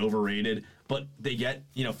really overrated, but they get,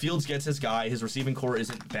 Fields gets his guy. His receiving core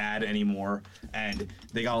isn't bad anymore, and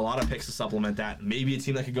they got a lot of picks to supplement that. Maybe a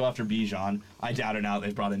team that could go after Bijan. I doubt it now.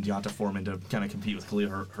 They've brought in Deonta Foreman to kind of compete with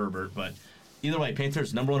Khalil Herbert, but either way,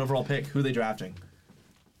 Panthers, number 1 overall pick. Who are they drafting?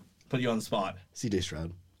 Put you on the spot. CJ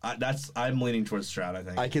Stroud. I'm leaning towards Stroud, I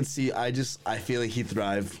think. I can see. I feel like he'd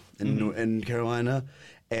thrive in Carolina,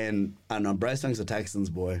 and I don't know. Bryce Young's a Texans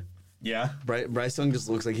boy. Yeah. Bryce Young just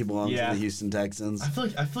looks like he belongs to the Houston Texans. I feel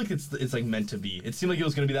like it's like meant to be. It seemed like it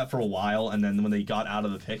was going to be that for a while, and then when they got out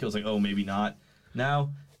of the pick, it was like, oh, maybe not.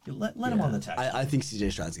 Now, let him on the Texans. I think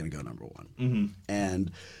CJ Stroud's going to go number 1,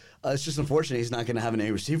 and it's just unfortunate he's not going to have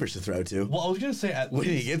any receivers to throw to. Well, I was going to say when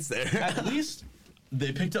he gets there. At least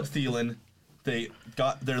they picked up Thielen.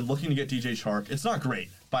 They're looking to get DJ Chark. It's not great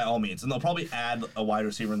by all means, and they'll probably add a wide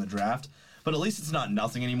receiver in the draft. But at least it's not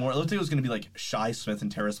nothing anymore. It looked like it was going to be like Shi Smith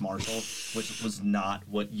and Terrace Marshall, which was not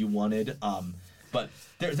what you wanted. But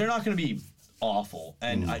they're not going to be awful.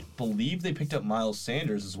 And I believe they picked up Miles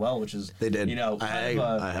Sanders as well, which is they did.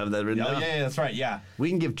 I have that written down. Yeah, that's right. Yeah, we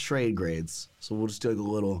can give trade grades, so we'll just do like a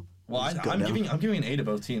little. Well, I'm giving an A to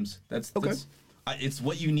both teams. That's okay. It's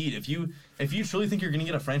what you need. If you truly think you're going to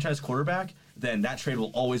get a franchise quarterback, then that trade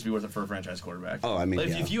will always be worth it for a franchise quarterback. Oh, I mean,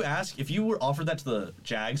 if you were offered that to the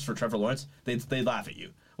Jags for Trevor Lawrence, they'd laugh at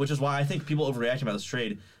you. Which is why I think people overreact about this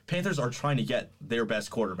trade. Panthers are trying to get their best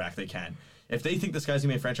quarterback they can. If they think this guy's going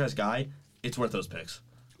to be a franchise guy, it's worth those picks.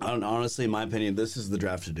 Honestly, in my opinion, this is the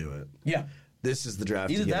draft to do it. Yeah. This is the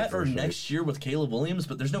draft. Either that or next year with Caleb Williams,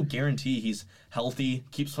 but there's no guarantee he's healthy,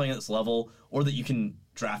 keeps playing at this level, or that you can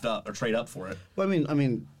draft up or trade up for it. Well, I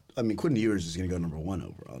mean, Quentin Ewers is going to go number 1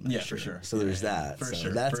 overall. Yeah, for sure. So there's that. For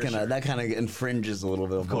sure. That's that kind of infringes a little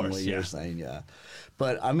bit on what you're saying. Yeah,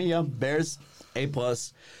 but I mean, yeah, Bears A+.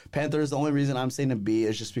 Panthers. The only reason I'm saying a B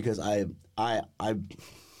is just because I've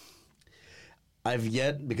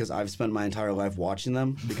yet, because I've spent my entire life watching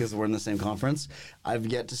them because we're in the same conference. I've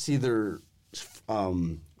yet to see their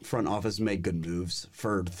front office make good moves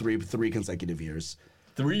for three consecutive years.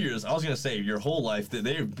 3 years. I was going to say, your whole life,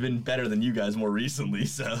 they've been better than you guys more recently.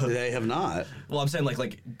 So they have not. Well, I'm saying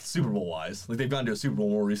like Super Bowl wise, like they've gone to a Super Bowl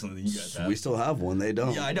more recently than you guys have. We still have one. They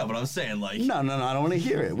don't. Yeah, I know, but I'm saying like. No. I don't want to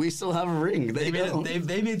hear it. We still have a ring.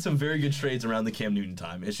 They made some very good trades around the Cam Newton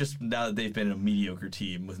time. It's just now that they've been a mediocre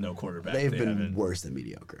team with no quarterback. They've been worse than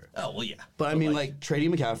mediocre. Oh well, yeah. But I mean, like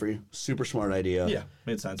trading McCaffrey, super smart idea. Yeah,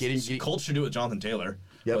 made sense. Colts should do it with Jonathan Taylor,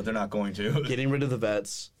 but they're not going to. Getting rid of the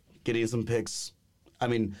vets, getting some picks. I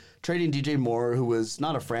mean, trading DJ Moore, who was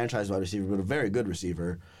not a franchise wide receiver, but a very good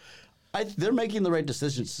receiver. They're making the right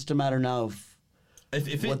decisions. It's just a matter now of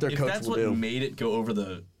what their coach will do. If that's what made it go over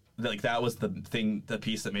that was the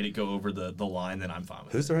piece that made it go over the line, then I'm fine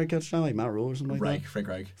with it. Who's their head coach now? Like Matt Rule or something like that? Frank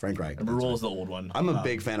Reich. Frank Reich. Rule is the old one. I'm a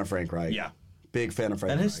big fan of Frank Reich. Yeah. Big fan of Frank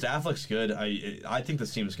Reich. And his staff looks good. I think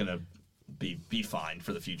this team is going to be fine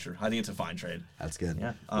for the future. I think it's a fine trade. That's good.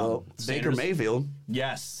 Yeah. Well, Baker Mayfield.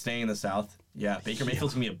 Yes, staying in the South. Yeah, Baker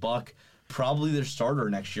Mayfield's going to be a buck. Probably their starter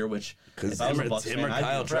next year, which if I was a Bucs fan,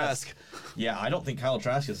 Kyle Trask. Yeah, I don't think Kyle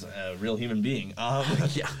Trask is a real human being.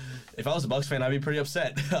 Yeah. If I was a Bucs fan, I'd be pretty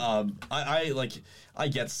upset. I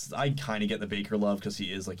kind of get the Baker love because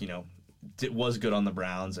he is was good on the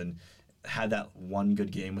Browns and had that one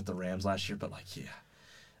good game with the Rams last year. But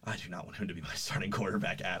I do not want him to be my starting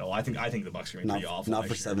quarterback at all. I think the Bucs are going to be pretty awful. Not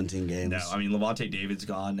for 17 games. No, I mean Levante David's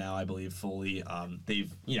gone now, I believe fully.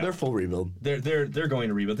 They're full rebuild. They're going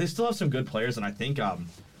to rebuild. They still have some good players, and I think I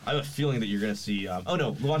have a feeling that you're going to see.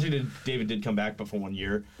 Levante David did come back before 1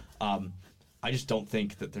 year. I just don't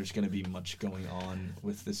think that there's going to be much going on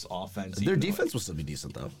with this offense. Their defense will still be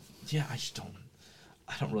decent, though. Yeah, I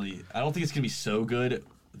don't think it's going to be so good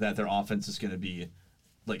that their offense is going to be,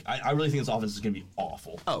 like, I really think this offense is going to be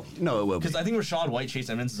awful. Oh, no, it will be. Because I think Rachaad White, Chase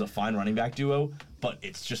Edmonds is a fine running back duo, but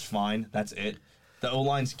it's just fine. That's it. The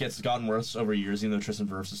O-line gotten worse over years, even though Tristan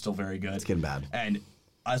Wirfs is still very good. It's getting bad. And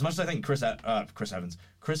as much as I think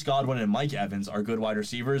Chris Godwin and Mike Evans are good wide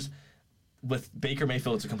receivers, with Baker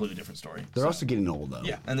Mayfield, it's a completely different story. They're also getting old, though.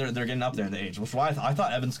 Yeah, and they're getting up there in the age, which is why I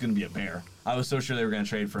thought Evans was going to be a Bear. I was so sure they were going to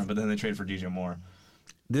trade for him, but then they traded for DJ Moore.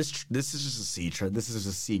 This is just a C. This is just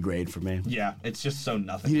a C grade for me. Yeah, it's just so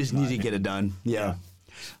nothing. You just need to get it done. Yeah.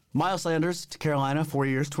 Miles Sanders to Carolina, 4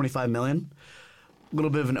 years, $25 million. A little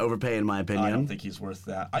bit of an overpay, in my opinion. I don't think he's worth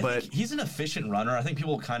that. I think he's an efficient runner. I think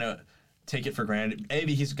people kind of take it for granted. A,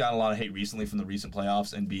 he's gotten a lot of hate recently from the recent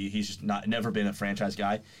playoffs, and B, he's just never been a franchise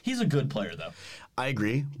guy. He's a good player, though. I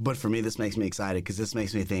agree, but for me, this makes me excited because this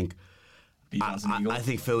makes me think. I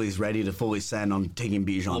think Philly's ready to fully send on taking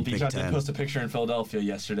Bijan pick 10. Bijan did post a picture in Philadelphia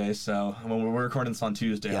yesterday, so when we're recording this on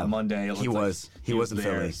Tuesday, on Monday, it looks he was in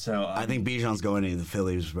Philly. So I think Bijan's going to the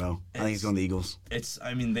Phillies, bro. I think he's going to the Eagles.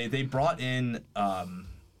 They brought in.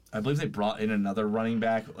 I believe they brought in another running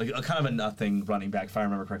back, like a kind of a nothing running back, if I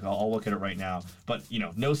remember correctly. I'll look at it right now. But,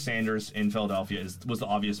 no Sanders in Philadelphia was the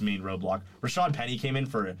obvious main roadblock. Rashad Penny came in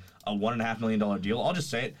for a $1.5 million deal. I'll just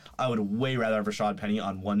say it. I would way rather have Rashad Penny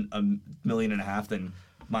on $1.5 million than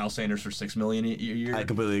Miles Sanders for $6 million a year. I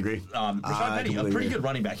completely agree. Rashad Penny, a pretty good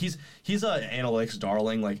running back. He's an analytics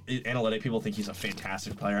darling. Like, analytic people think he's a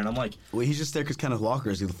fantastic player, and I'm like, well, he's just there because Kenneth Walker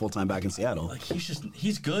is the full-time back in Seattle. Like,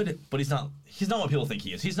 he's good, but he's not what people think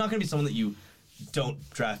he is. He's not going to be someone that you don't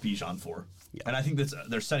draft Bijan for. Yeah. And I think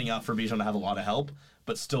they're setting up for Bijan to have a lot of help,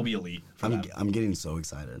 but still be elite. I'm getting so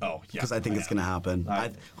excited. Oh yeah, because I think it's going to happen.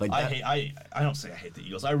 I don't say I hate the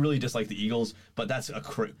Eagles. I really dislike the Eagles, but that's a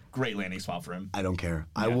great landing spot for him. I don't care.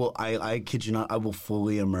 Yeah. I kid you not. I will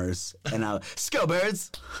fully immerse and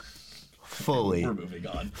Skillbirds. Fully. We're moving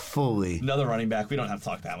on. Fully. Another running back. We don't have to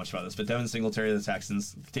talk that much about this, but Devin Singletary of the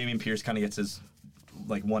Texans. Dameon Pierce kind of gets his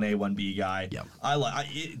 1A, 1B guy. Yeah.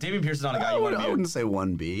 Dameon Pierce is not a guy you want to be. I wouldn't say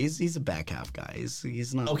 1B. He's a back half guy.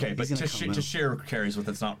 He's not. Okay, but to share carries with,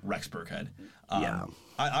 it's not Rex Burkhead. Yeah.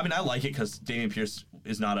 I like it because Dameon Pierce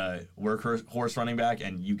is not a workhorse running back,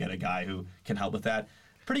 and you get a guy who can help with that.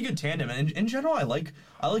 Pretty good tandem, and in general, I like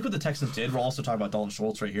what the Texans did. We'll also talk about Dalton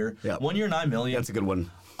Schultz right here. Yeah. 1 year, $9 million. That's a good one.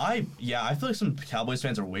 I feel like some Cowboys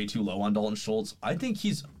fans are way too low on Dalton Schultz. I think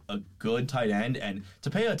he's a good tight end, and to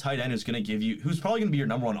pay a tight end who's probably going to be your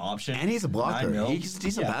number one option. And he's a blocker. He's a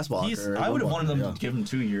decent pass blocker. I would have wanted them to give him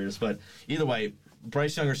 2 years, but either way,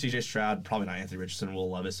 Bryce Young or C.J. Stroud, probably not Anthony Richardson, Will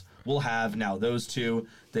Levis. We'll have now those two.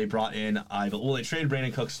 They brought in they traded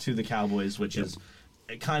Brandon Cooks to the Cowboys, which is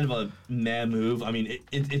kind of a meh move. I mean,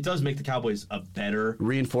 it does make the Cowboys a better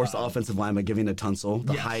reinforced offensive line by giving to Tunsil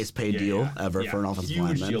the highest paid deal ever for an offensive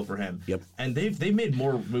lineman. Huge deal for him. Yep. And they've made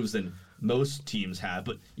more moves than most teams have,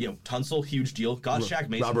 but Tunsil, huge deal. Got Shaq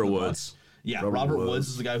Mason. Robert Woods. Yeah, Robert Woods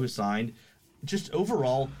is the guy who signed. Just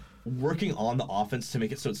overall working on the offense to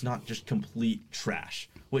make it so it's not just complete trash,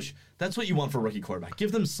 which that's what you want for a rookie quarterback.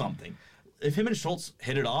 Give them something. If him and Schultz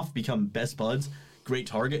hit it off, become best buds, great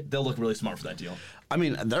target, they'll look really smart for that deal. I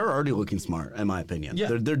mean, they're already looking smart, in my opinion.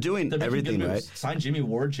 Yeah. They're doing everything right. Sign Jimmy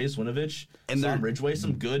Ward, Chase Winovich, and Sam Ridgeway,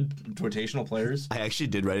 some good rotational players. I actually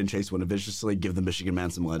did write in Chase Winovich just to give the Michigan man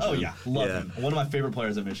some legend. Oh, yeah. Love him. One of my favorite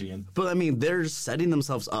players at Michigan. But, I mean, they're setting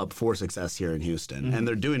themselves up for success here in Houston, and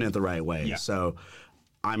they're doing it the right way. Yeah. So,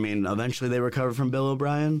 I mean, eventually they recover from Bill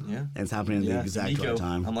O'Brien. Yeah. And it's happening at the exact right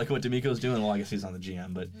time. I'm liking what D'Amico's doing. Well, I guess he's on the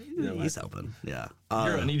GM, but he's helping. Yeah.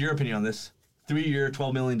 I need your opinion on this. 3 year,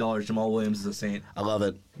 $12 million. Jamal Williams is a Saint. I love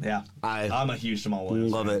it. Yeah, I'm a huge Jamal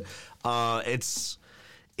Williams. Love it.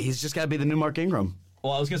 He's just got to be the new Mark Ingram.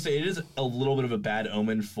 Well, I was gonna say it is a little bit of a bad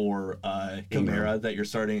omen for Kamara that you're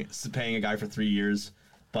paying a guy for 3 years,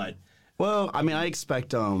 but. Well, I mean, I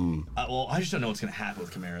expect. I just don't know what's going to happen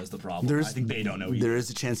with Kamara is the problem. I think they don't know either. There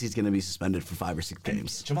is a chance he's going to be suspended for 5 or 6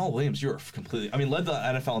 games. And Jamal Williams, led the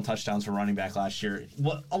NFL in touchdowns for running back last year.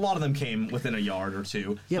 A lot of them came within a yard or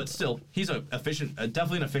two, but still, he's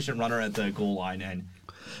definitely an efficient runner at the goal line and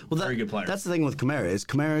very good player. That's the thing with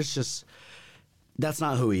Kamara's just. That's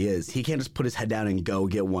not who he is. He can't just put his head down and go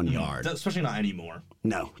get 1 yard. Especially not anymore.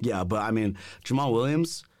 No, yeah, but I mean, Jamal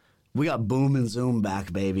Williams, we got Boom and Zoom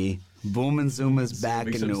back, baby. Boom and Zoom is back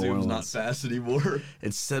in New Orleans. Not fast anymore.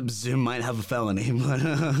 Except Zoom might have a felony. But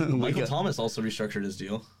Michael Thomas also restructured his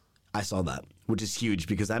deal. I saw that, which is huge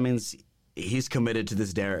because that means he's committed to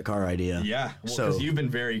this Derek Carr idea. Yeah, because you've been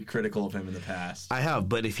very critical of him in the past. I have,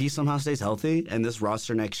 but if he somehow stays healthy and this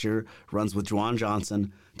roster next year runs with Juwan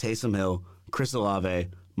Johnson, Taysom Hill, Chris Olave,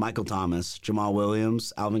 Michael Thomas, Jamal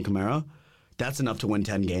Williams, Alvin Kamara, that's enough to win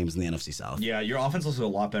 10 games in the NFC South. Yeah, your offense looks a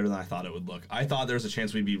lot better than I thought it would look. I thought there was a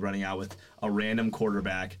chance we'd be running out with a random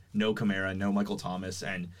quarterback, no Kamara, no Michael Thomas,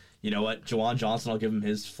 and you know what? Juwan Johnson, I'll give him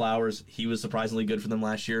his flowers. He was surprisingly good for them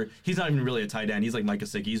last year. He's not even really a tight end. He's like Mike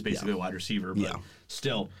Gesicki. He's basically a wide receiver, but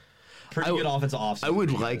still, pretty good offensive offseason. I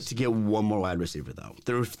would like to get one more wide receiver, though.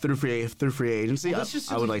 Through free agency,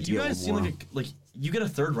 I would like to get one more. You guys seem like you get a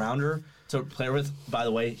third rounder to play with. By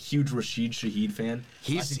the way, huge Rashid Shaheed fan.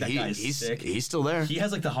 He's sick. He's still there. He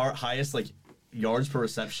has like the highest yards per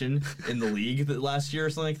reception in the league last year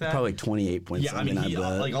or something like that. Probably 28 points. Yeah, I mean,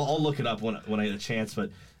 I'll look it up when I get a chance.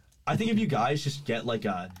 But I think if you guys just get like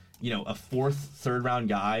a third round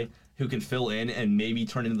guy who can fill in and maybe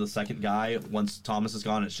turn into the second guy once Thomas is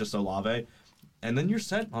gone, it's just Olave, and then you're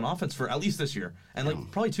set on offense for at least this year and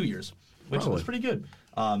probably 2 years, which was pretty good.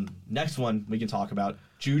 Next one we can talk about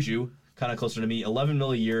Juju. Kind of closer to me, $11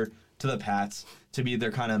 million a year to the Pats to be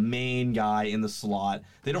their kind of main guy in the slot.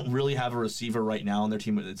 They don't really have a receiver right now on their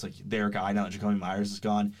team. It's like their guy now that Jacoby Myers is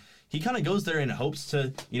gone. He kind of goes there in hopes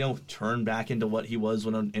to, turn back into what he was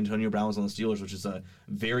when Antonio Brown was on the Steelers, which is a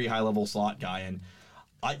very high level slot guy. And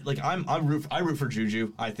I root for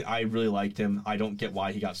Juju. I really liked him. I don't get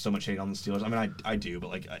why he got so much hate on the Steelers. I mean, I do, but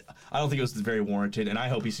I don't think it was very warranted. And I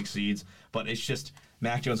hope he succeeds. But it's just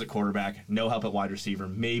Mac Jones at quarterback, no help at wide receiver.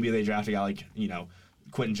 Maybe they draft a guy like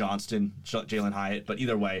Quentin Johnston, Jalen Hyatt. But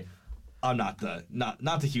either way, I'm not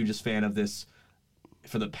the hugest fan of this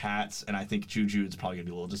for the Pats, and I think Juju is probably gonna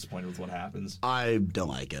be a little disappointed with what happens. I don't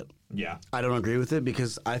like it. Yeah, I don't agree with it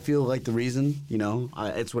because I feel like the reason,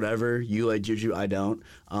 it's whatever. You like Juju, I don't.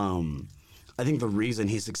 I think the reason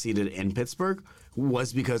he succeeded in Pittsburgh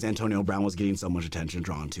was because Antonio Brown was getting so much attention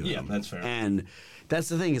drawn to him. Yeah, that's fair. And that's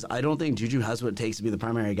the thing is I don't think Juju has what it takes to be the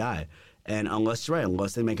primary guy. And unless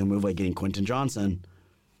they make a move like getting Quentin Johnson,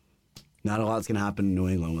 not a lot's going to happen in New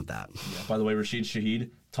England with that. Yeah, by the way, Rashid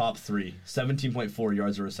Shaheed, top 3, 17.4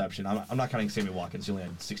 yards of reception. I'm not counting Sammy Watkins. He only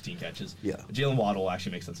had 16 catches. Yeah. Jalen Waddle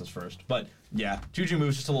actually makes sense as first. But, yeah, Juju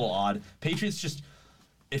moves just a little odd. Patriots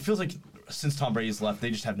it feels like since Tom Brady's left,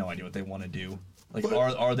 they just have no idea what they want to do.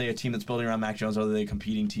 Are they a team that's building around Mac Jones? Are they a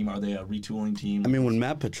competing team? Are they a retooling team? I mean, when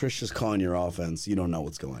Matt Patricia's calling your offense, you don't know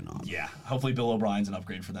what's going on. Yeah. Hopefully Bill O'Brien's an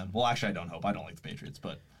upgrade for them. Well, actually, I don't hope. I don't like the Patriots,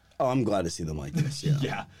 but... Oh, I'm glad to see them like this,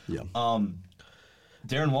 yeah. Yeah.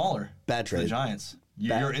 Darren Waller. Bad trade. The Giants.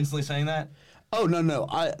 You're instantly saying that? Oh, no.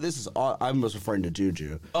 I was referring to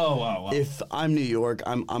Juju. Oh, wow. If I'm New York,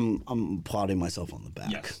 I'm applauding myself on the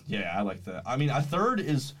back. Yes. Yeah, I like that. I mean, a third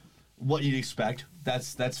is what you'd expect.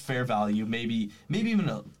 That's fair value. Maybe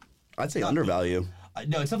even I'd say undervalue.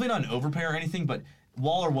 No, it's definitely not an overpay or anything, but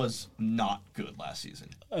Waller was not good last season.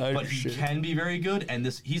 But he can be very good, and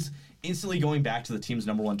he's instantly going back to the team's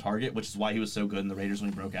number one target, which is why he was so good in the Raiders when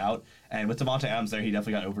he broke out. And with Devontae Adams there, he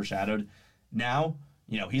definitely got overshadowed. Now,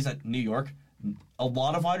 he's at New York. A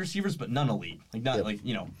lot of wide receivers, but none elite.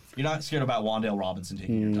 You're not scared about Wan'Dale Robinson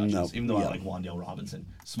taking your touches, even though I like Wan'Dale Robinson,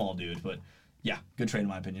 small dude, but yeah, good trade in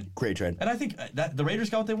my opinion. Great trade. And I think that the Raiders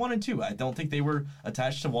got what they wanted too. I don't think they were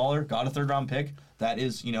attached to Waller, got a third-round pick. That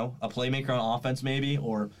is, a playmaker on offense maybe,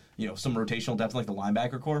 or, some rotational depth like the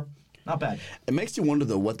linebacker core. Not bad. It makes you wonder,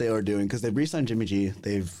 though, what they are doing, because they've re-signed Jimmy G.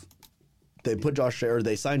 They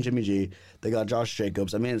signed Jimmy G. They got Josh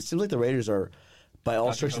Jacobs. I mean, it seems like the Raiders are, by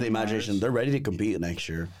all stretch of the imagination, they're ready to compete next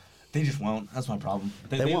year. They just won't. That's my problem.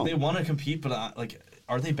 They won't. They want to compete, but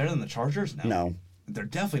are they better than the Chargers? No. They're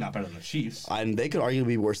definitely not better than the Chiefs. And they could arguably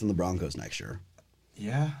be worse than the Broncos next year.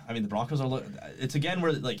 Yeah. I mean, the Broncos are... It's again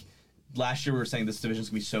where, last year we were saying this division's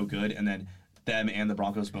going to be so good, and then them and the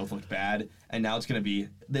Broncos both looked bad, and now it's going to be...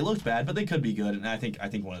 They looked bad, but they could be good, and I think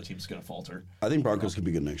one of the teams is going to falter. I think Broncos could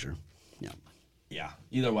be good next year. Yeah. Yeah.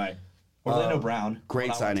 Either way. Orlando Brown.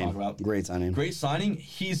 Great signing. Great signing. Great signing.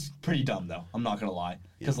 He's pretty dumb, though. I'm not going to lie.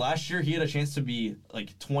 Because last year he had a chance to be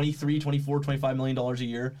 $23, $24, $25 million a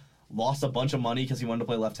year. Lost a bunch of money because he wanted to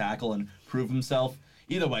play left tackle and prove himself.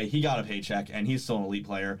 Either way, he got a paycheck, and he's still an elite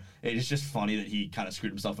player. It's just funny that he kind of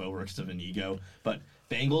screwed himself over because of an ego. But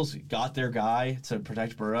Bengals got their guy to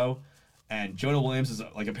protect Burrow, and Jonah Williams is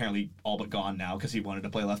apparently all but gone now because he wanted to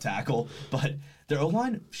play left tackle. But their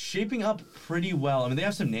O-line shaping up pretty well. I mean, they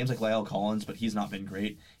have some names like La'el Collins, but he's not been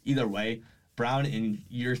great. Either way, Brown, and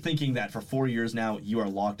you're thinking that for 4 years now, you are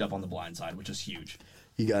locked up on the blind side, which is huge.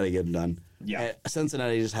 You got to get it done. Yeah.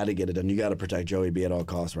 Cincinnati just had to get it done. You got to protect Joey B at all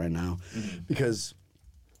costs right now because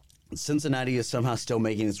Cincinnati is somehow still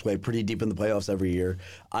making its way pretty deep in the playoffs every year.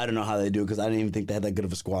 I don't know how they do it because I didn't even think they had that good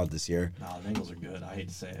of a squad this year. No, the Bengals are good. I hate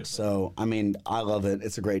to say it. So, I mean, I love it.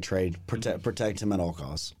 It's a great trade. Protect him at all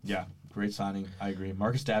costs. Yeah, great signing. I agree.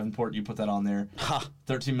 Marcus Davenport, you put that on there. Ha!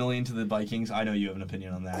 $13 million to the Vikings. I know you have an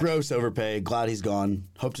opinion on that. Gross overpay. Glad he's gone.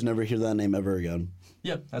 Hope to never hear that name ever again.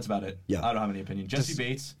 Yep, that's about it. Yeah. I don't have any opinion. Jesse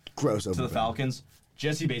Bates. Gross overpay. To the Falcons.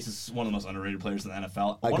 Jesse Bates is one of the most underrated players in the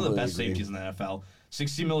NFL. One of the best safeties in the NFL.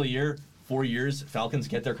 $60 million a year, 4 years. Falcons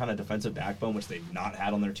get their kind of defensive backbone, which they've not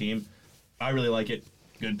had on their team. I really like it.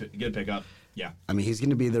 Good pickup. Yeah. I mean, he's going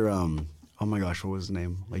to be their, oh my gosh, what was his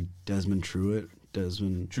name? Like Desmond Trufant?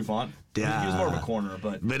 Yeah. He was more of a corner,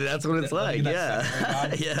 but that's what it's like,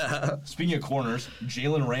 yeah. Yeah. Speaking of corners,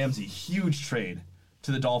 Jalen Ramsey, huge trade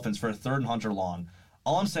to the Dolphins for a third and Hunter Long.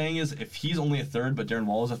 All I'm saying is if he's only a third, but Darren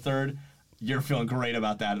Waller is a third, you're feeling great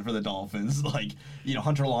about that for the Dolphins. Like,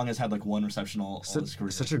 Hunter Long has had like one reception all his career.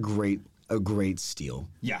 Such a great steal.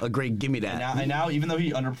 Yeah. A great gimme that. And now, even though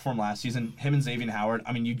he underperformed last season, him and Xavier Howard,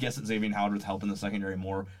 I mean, you'd guess that Xavier Howard with help in the secondary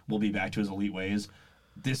more will be back to his elite ways.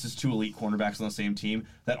 This is two elite cornerbacks on the same team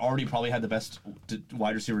that already probably had the best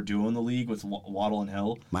wide receiver duo in the league with Waddle and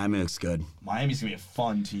Hill. Miami looks good. Miami's going to be a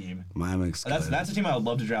fun team. Miami looks good. That's a team I would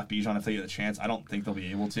love to draft Bijan if they get a chance. I don't think they'll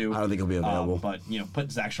be able to. I don't think he'll be available. But,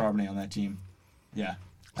 put Zach Charbonnet on that team. Yeah.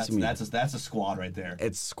 That's a squad right there.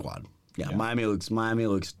 It's a squad. Yeah. Miami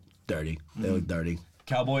looks dirty. They look dirty.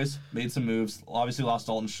 Cowboys made some moves. Obviously lost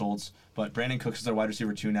Dalton Schultz, but Brandon Cooks is their wide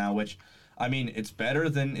receiver 2 now, which, I mean, it's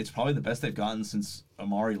probably the best they've gotten since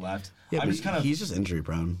Amari left. Yeah, he's just injury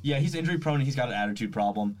prone. Yeah, he's injury prone and he's got an attitude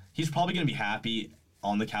problem. He's probably going to be happy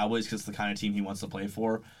on the Cowboys because it's the kind of team he wants to play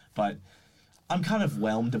for. But I'm kind of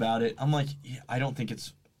whelmed about it. I'm like, I don't think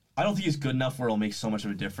he's good enough where it'll make so much of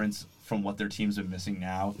a difference from what their team's been missing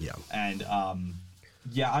now. Yeah. And I'm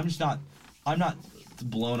not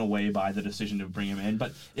blown away by the decision to bring him in,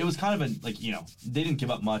 but it was kind of they didn't give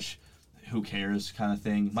up much. Who cares kind of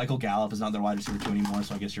thing. Michael Gallup is not their wide receiver 2 anymore,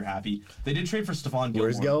 so I guess you're happy. They did trade for Stephon Gilmore.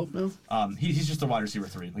 Where's Gallup now? He's just their wide receiver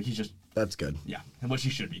 3. Like, he's just... That's good. Yeah, which he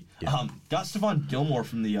should be. Yeah. Got Stephon Gilmore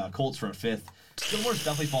from the Colts for a 5th. Gilmore's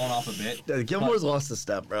definitely fallen off a bit. Gilmore's lost a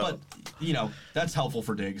step, bro. But, that's helpful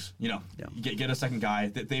for Diggs. Get a second guy.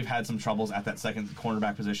 They've had some troubles at that second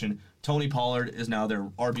cornerback position. Tony Pollard is now their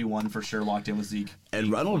RB1 for sure, locked in with Zeke. And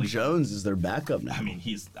Ronald Jones is their backup now. I mean,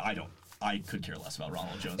 I could care less about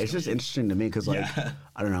Ronald Jones. It's just interesting to me because, I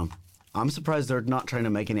don't know. I'm surprised they're not trying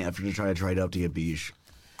to make any effort to try to trade up to get Bijan.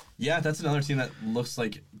 Yeah, that's another team that looks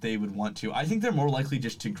like they would want to. I think they're more likely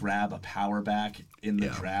just to grab a power back in the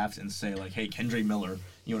draft and say, like, hey, Kendre Miller,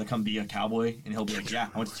 you want to come be a Cowboy? And he'll be like, yeah,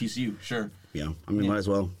 I went to TCU, sure. Yeah, I mean, might as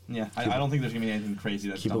well. Yeah, I don't think there's going to be anything crazy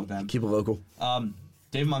that's done with them. Keep it local.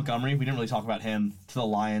 David Montgomery, we didn't really talk about him, to the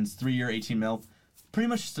Lions, 3-year, $18 million. Pretty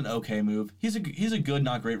much just an okay move. He's a good,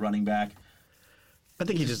 not great running back. I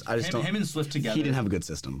think him and Swift together. He didn't have a good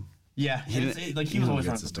system. Yeah, he was always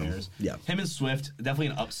running for Bears. Yeah. Him and Swift, definitely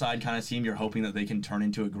an upside kind of team. You're hoping that they can turn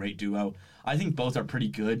into a great duo. I think both are pretty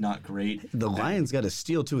good, not great. The Lions got a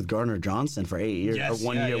steal too with Gardner Johnson for 8 years. Yes,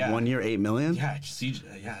 One year, $8 million.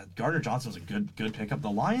 Yeah, Gardner Johnson was a good pickup. The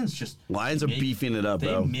Lions are beefing it up,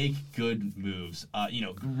 bro. They make good moves.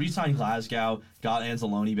 Re-signed Glasgow, got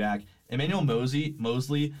Anzalone back. Emmanuel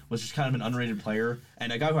Mosley was just kind of an underrated player,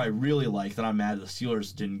 and a guy who I really like that I'm mad the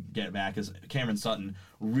Steelers didn't get back is Cameron Sutton.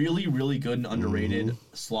 Really, really good and underrated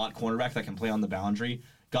slot cornerback that can play on the boundary.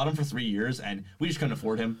 Got him for 3 years, and we just couldn't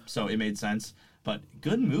afford him, so it made sense. But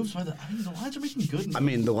good moves by the Lions are making good moves. I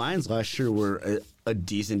mean, the Lions last year were a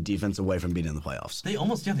decent defense away from being in the playoffs. They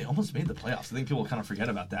almost made the playoffs. I think people kind of forget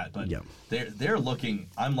about that, but they're looking.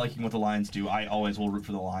 I'm liking what the Lions do. I always will root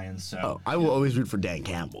for the Lions. So I will always root for Dan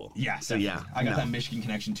Campbell. Yeah, so I got that Michigan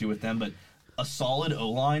connection too with them, but a solid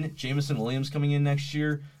O-line. Jameson Williams coming in next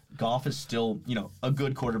year. Goff is still, a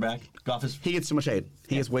good quarterback. He gets too much hate.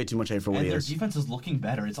 He gets way too much hate for what he is. And their defense is looking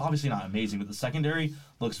better. It's obviously not amazing, but the secondary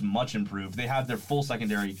looks much improved. They have their full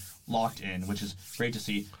secondary locked in, which is great to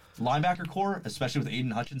see. Linebacker core, especially with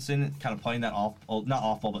Aiden Hutchinson, kind of playing that not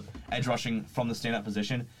off ball, but edge rushing from the stand-up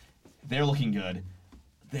position, they're looking good.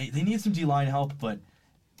 They need some D-line help, but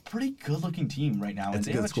pretty good-looking team right now. It's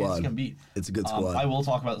a good squad. It's a good squad. I will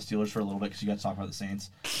talk about the Steelers for a little bit because you got to talk about the Saints.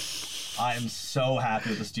 I am so happy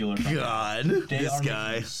with the Steelers. God, they are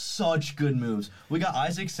making such good moves. We got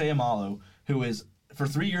Isaac Seumalo, who is, for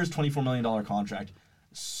 3 years, $24 million contract.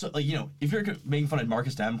 So, if you're making fun of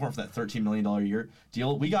Marcus Davenport for that $13 million a year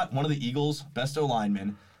deal, we got one of the Eagles' best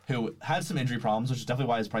O-linemen who had some injury problems, which is definitely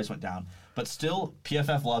why his price went down. But still,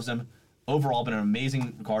 PFF loves him. Overall, been an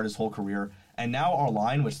amazing guard his whole career. And now our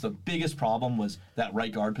line, which the biggest problem was that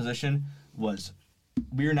right guard position, was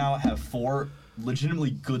we now have 4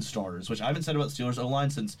 legitimately good starters, which I haven't said about Steelers O-line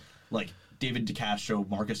since, like, David DeCastro,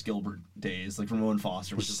 Marcus Gilbert days, like Ramon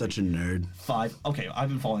Foster. Which is such a nerd. 5. Okay, I've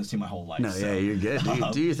been following this team my whole life. No, yeah, you're good.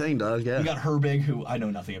 Do your thing, dog. Yeah. We got Herbig, who I know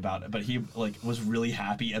nothing about, but he like was really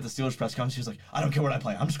happy at the Steelers press conference. He was like, I don't care what I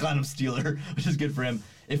play. I'm just glad I'm Steeler, which is good for him.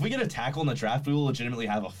 If we get a tackle in the draft, we will legitimately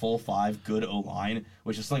have a full 5 good O-line,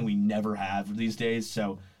 which is something we never have these days.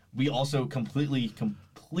 So we also completely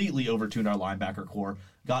overtuned our linebacker core.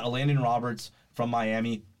 Got a Landon Roberts from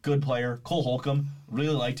Miami, good player. Cole Holcomb,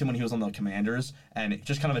 really liked him when he was on the Commanders, and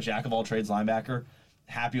just kind of a jack-of-all-trades linebacker.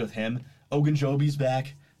 Happy with him. Ogunjobi's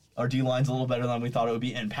back. Our D-line's a little better than we thought it would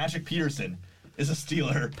be. And Patrick Peterson is a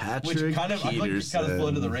Steeler, which kind of, I feel like it's kind of flew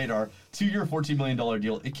under the radar. 2-year, $14 million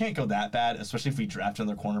deal. It can't go that bad, especially if we draft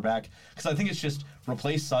another cornerback, because I think it's just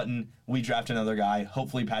replace Sutton, we draft another guy,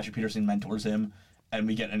 hopefully Patrick Peterson mentors him, and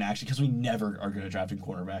we get an action, because we never are good at drafting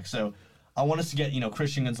cornerbacks. So I want us to get,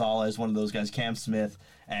 Christian Gonzalez, one of those guys, Cam Smith,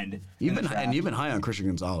 and you've been high on Christian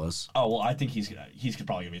Gonzalez. Oh well, I think he's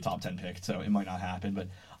probably gonna be a top 10 pick, so it might not happen. But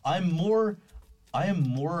I am more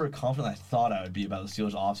confident than I thought I would be about the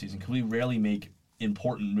Steelers offseason, because we rarely make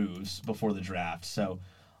important moves before the draft. So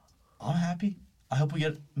I'm happy. I hope we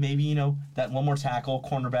get maybe that one more tackle,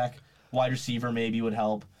 cornerback, wide receiver maybe would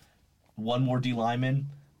help, one more D lineman.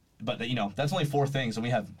 But that's only 4 things, and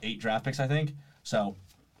we have 8 draft picks, I think. So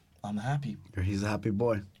I'm happy. He's a happy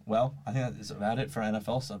boy. Well, I think that is about it for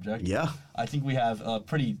NFL subject. Yeah. I think we have a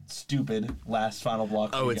pretty stupid last final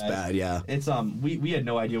block. Oh, it's bad, yeah. It's we had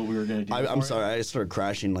no idea what we were gonna do. I'm sorry, I started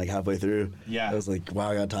crashing like halfway through. Yeah. I was like,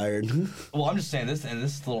 wow, I got tired. Well, I'm just saying this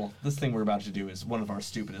thing we're about to do is one of our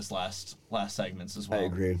stupidest last segments as well. I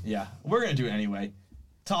agree. Yeah, we're gonna do it anyway.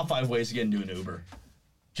 Top 5 ways to get into an Uber.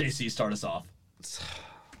 JC, start us off.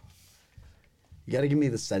 You got to give me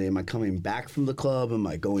the setting. Am I coming back from the club? Am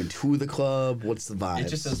I going to the club? What's the vibe? It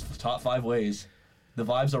just says top 5 ways. The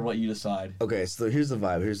vibes are what you decide. Okay, so here's the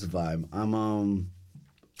vibe.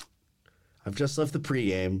 I've just left the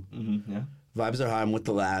pregame. Mm-hmm, yeah. Vibes are high. I'm with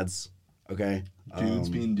the lads. Okay. Dudes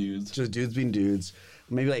being dudes. Just dudes being dudes.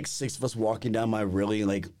 Maybe like 6 of us walking down my really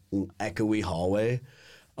like echoey hallway.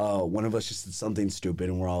 One of us just did something stupid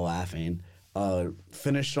and we're all laughing.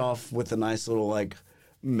 Finished off with a nice little like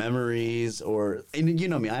memories, and you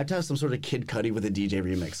know me, I have to have some sort of Kid Cudi with a DJ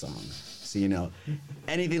remix song. So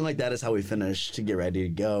anything like that is how we finish to get ready to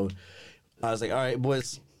go. I was like, all right,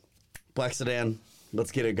 boys, black sedan,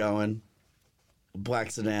 let's get it going.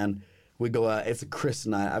 Black sedan, we go out. It's a crisp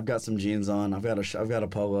night. I've got some jeans on. I've got a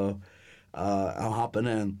polo. I'm hopping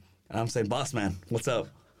in, and I'm saying, boss man, what's up?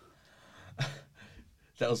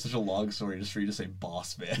 That was such a long story just for you to say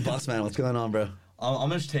boss man. Boss man, what's going on, bro?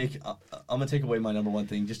 I'm gonna take away my number one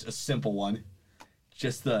thing, just a simple one.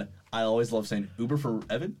 I always love saying Uber for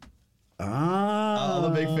Evan. I'm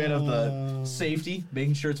a big fan of the safety,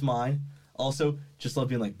 making sure it's mine. Also, just love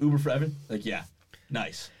being like Uber for Evan. Like, yeah,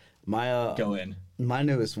 nice. Go in. My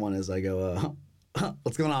newest one is I go,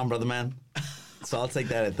 what's going on, brother man? So I'll take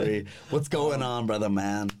that at 3. What's going on, brother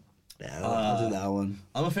man? Yeah, I'll do that one.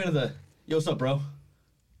 I'm a fan of the yo, what's up, bro?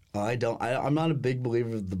 I'm not a big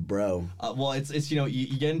believer of the bro. Well, it's you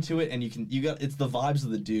get into it and it's the vibes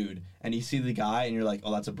of the dude, and you see the guy and you're like,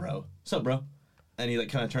 oh, that's a bro. What's up, bro? And he like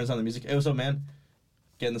kind of turns on the music. Hey, what's up, man?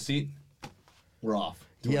 Get in the seat. We're off.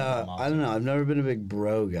 Yeah, I don't know. I've never been a big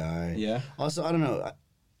bro guy. Yeah. Also, I don't know.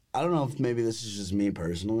 I don't know if maybe this is just me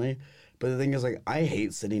personally, but the thing is, like, I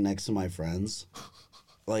hate sitting next to my friends.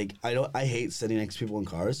 Like, I hate sitting next to people in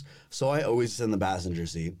cars, so I always sit in the passenger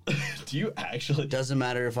seat. Do you actually? Doesn't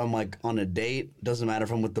matter if I'm, like, on a date. Doesn't matter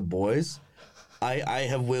if I'm with the boys. I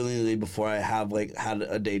have willingly, before I have, like, had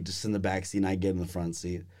a date, just in the back seat, and I get in the front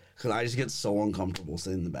seat. Because I just get so uncomfortable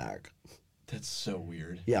sitting in the back. That's so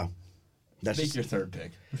weird. Yeah. Make your third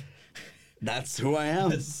pick. That's who I am.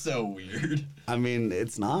 That's so weird. I mean,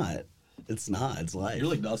 it's not. It's not. It's life. You're,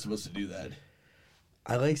 like, not supposed to do that.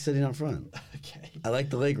 I like sitting up front. Okay. I like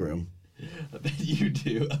the leg room. You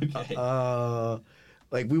do? Okay.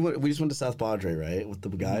 Like, we just went to South Padre, right, with the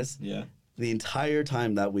guys? Yeah. The entire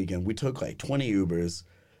time that weekend, we took, like, 20 Ubers.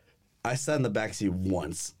 I sat in the backseat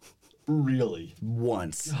once. Really?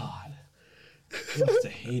 Once. God. They must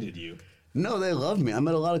have hated you. No, they loved me. I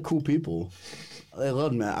met a lot of cool people. They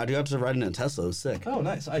loved me. I got to ride in a Tesla. It was sick. Oh,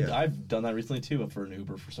 nice. I've done that recently, too, for an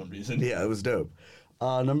Uber for some reason. Yeah, it was dope.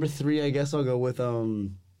 Number 3, I guess I'll go with, let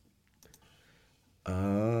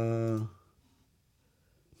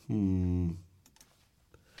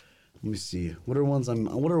me see. What are ones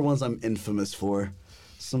I'm infamous for?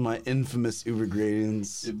 Some of my infamous Uber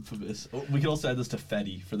gradings. Infamous. Oh, we could also add this to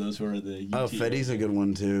Fetty for those who are the UT. Oh, Fetty's a good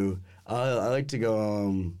one too. I like to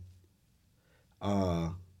go.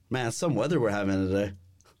 Man, some weather we're having today.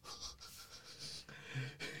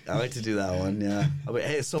 I like to do that one, yeah. I'll be,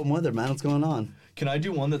 hey, it's some weather, man. What's going on? Can I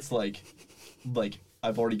do one that's like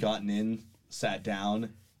I've already gotten in, sat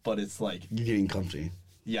down, but it's like You're getting comfy.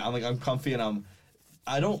 yeah, I'm comfy and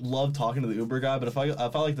I don't love talking to the Uber guy, but if I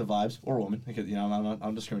like the vibes or woman, because you know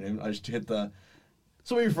I'm discriminating, I just hit the.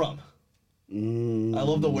 So where you from? I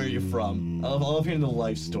love the where you're from. I love hearing the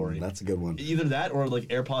life story. That's a good one. Either that or like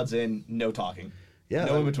AirPods in, no talking. Yeah,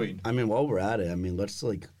 no in between. I mean, while we're at it, I mean, let's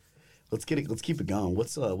keep it going.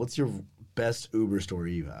 What's your best Uber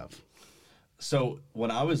story you have? So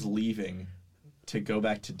when I was leaving to go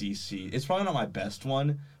back to DC, it's probably not my best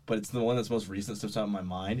one, but it's the one that's most recent, sticks out in my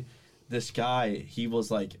mind. This guy, he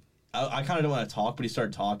was like, I kind of don't want to talk, but he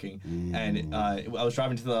started talking, and I was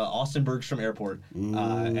driving to the Austin Bergstrom Airport,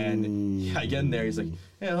 and I get in there, he's like,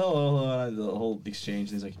 hey, hello, the whole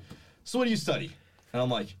exchange, and he's like, so what do you study? And I'm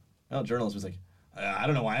like, oh, journalism. He's like, I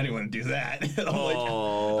don't know why anyone would do that. And I'm like,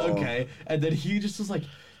 okay. And then he just was like,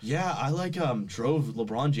 yeah, I drove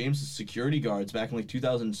LeBron James' security guards back in like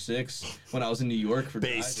 2006 when I was in New York for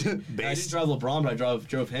Based. I didn't drive LeBron, but I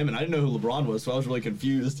drove him, and I didn't know who LeBron was, so I was really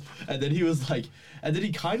confused. And then he was like, and then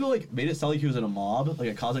he kind of like made it sound like he was in a mob, like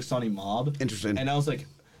a Kazakhstani mob. Interesting. And I was like,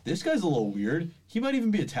 this guy's a little weird. He might even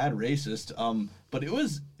be a tad racist. But it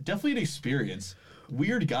was definitely an experience.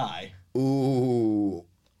 Weird guy. Ooh,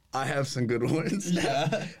 I have some good ones.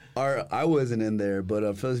 Yeah. I wasn't in there, but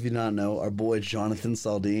for those of you who not know, our boy Jonathan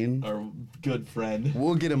Saldine. Our good friend.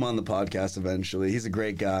 We'll get him on the podcast eventually. He's a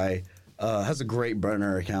great guy. Has a great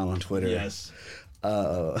burner account on Twitter. Yes.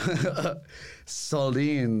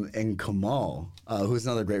 Saldine and Kamal, who's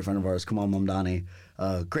another great friend of ours, Kamal Mamdani.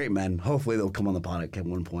 Great men. Hopefully they'll come on the podcast at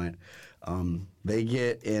one point. They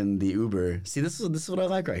get in the Uber. See, this is what I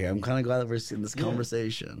like right here. I'm kind of glad that we're seeing this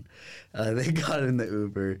conversation. They got in the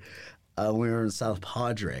Uber. We were in South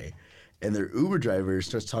Padre, and their Uber driver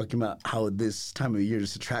starts talking about how this time of year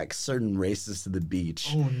just attracts certain races to the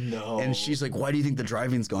beach. Oh, no. And she's like, why do you think the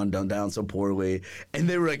driving's gone down so poorly? And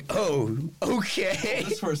they were like, oh, okay.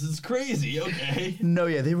 This person's crazy, okay. No,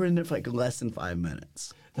 yeah, they were in it for like less than 5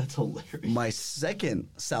 minutes. That's hilarious. My second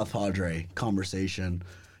South Padre conversation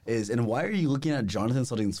is, and why are you looking at Jonathan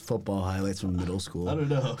Saldine's football highlights from middle school? I don't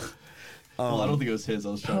know. Well, I don't think it was his. I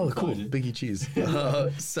was trying to cool. find it. Biggie cheese.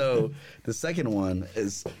 So the second one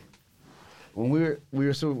is when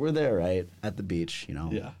we're there, right, at the beach, you know.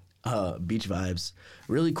 Yeah. Beach vibes.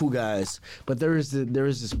 Really cool guys. But there was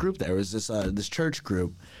this group there. It was this church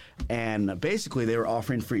group, and basically they were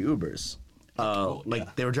offering free Ubers.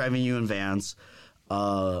 They were driving you in vans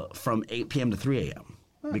from 8 p.m. to 3 a.m.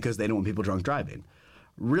 because they don't want people drunk driving.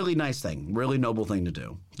 Really nice thing, really noble thing to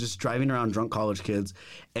do. Just driving around drunk college kids,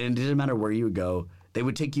 and it didn't matter where you would go. They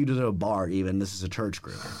would take you to a bar even. This is a church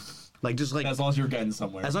group. As long as you're getting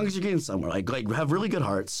somewhere. As long as you're getting somewhere. Like have really good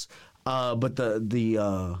hearts. But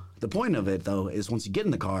the point of it, though, is once you get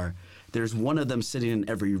in the car, there's one of them sitting in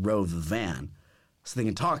every row of the van. So they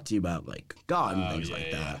can talk to you about, like, God and things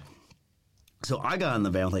like that. So I got in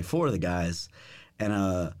the van with, like, 4 of the guys,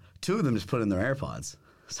 and 2 of them just put in their AirPods.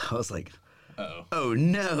 So I was like, oh,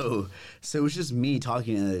 no. So it was just me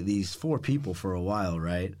talking to these 4 people for a while,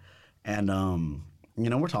 right? And,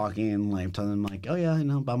 we're talking, like, telling them, like, oh, yeah,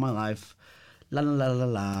 about my life. La, la, la, la,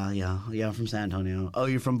 la, yeah, I'm from San Antonio. Oh,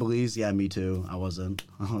 you're from Belize? Yeah, me too. I wasn't.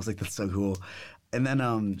 I was like, that's so cool. And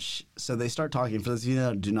then, so they start talking. For those of you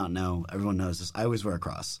that do not know, everyone knows this. I always wear a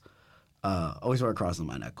cross. Always wear a cross on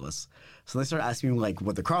my necklace. So they started asking me, like,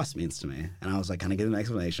 what the cross means to me. And I was, like, kind of giving an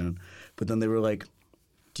explanation. But then they were like,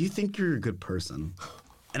 do you think you're a good person?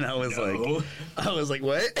 And I was like,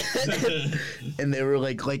 what? And they were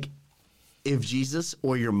like, if Jesus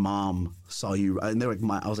or your mom saw you, and they're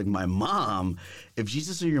like, I was like, my mom, if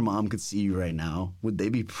Jesus or your mom could see you right now, would they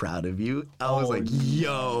be proud of you? I was like,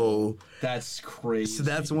 yo. That's crazy. So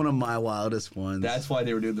that's one of my wildest ones. That's why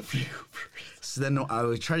they were doing the free Uber. So then I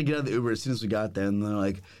was trying to get out of the Uber as soon as we got there, and they're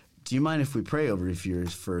like, do you mind if we pray over you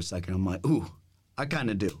for a second? I'm like, ooh, I kind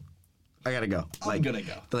of do. I gotta go. I'm gonna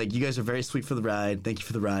go. They're like, you guys are very sweet for the ride. Thank you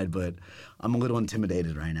for the ride, but I'm a little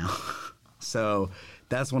intimidated right now. So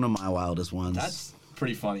that's one of my wildest ones. That's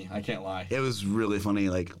pretty funny. I can't lie. It was really funny,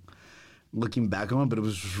 like, looking back on it, but it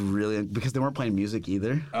was really, because they weren't playing music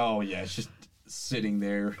either. Oh, yeah. It's just sitting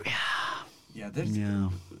there. Yeah.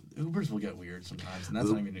 Ubers will get weird sometimes, and that's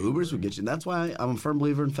not even Ubers will get you. That's why I'm a firm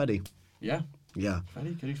believer in Fetty. Yeah. Yeah.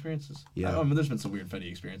 Fetty, good experiences. Yeah. I mean, there's been some weird Fetty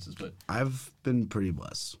experiences, but I've been pretty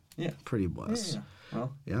blessed. Yeah. Pretty blessed. Yeah.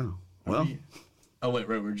 Well. Yeah. Well. Oh, wait,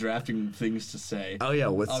 right. We're drafting things to say. Oh, yeah.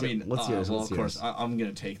 What's yours? Well, of course, I'm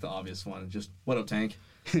going to take the obvious one. Just, what up, Tank?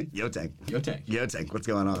 Yo, Tank. Yo, Tank. Yo, Tank. What's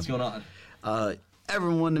going on? What's going on?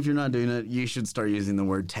 Everyone, if you're not doing it, you should start using the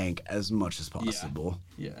word tank as much as possible.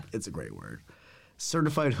 Yeah. It's a great word.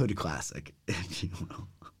 Certified Hood Classic, if you will.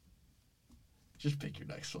 Just pick your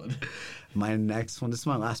next one. My next one, this is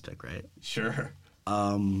my last pick, right? Sure.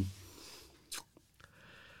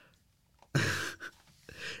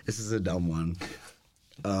 This is a dumb one.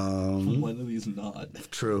 One of these not.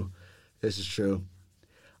 True. This is true.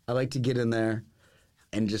 I like to get in there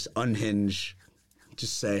and just unhinge.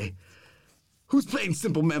 Just say, "Who's playing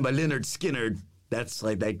Simple Man by Leonard Skinner?" That's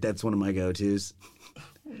that's one of my go-tos.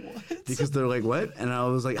 What? Because they're like, "What?" And I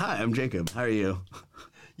was like, "Hi, I'm Jacob. How are you?"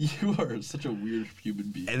 You are such a weird human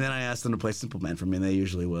being. And then I asked them to play Simple Man for me, and they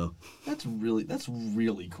usually will. That's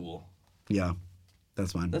really cool. Yeah,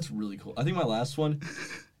 that's mine. That's really cool. I think my last one.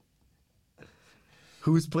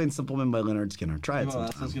 Who's playing Simple Man by Leonard Skinner? Try it My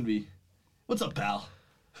last sometime. one's gonna be, "What's up, pal?"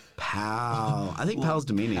 Pal. I think pal's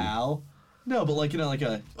demeaning. Pal? No, but like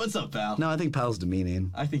a "What's up, pal?" No, I think pal's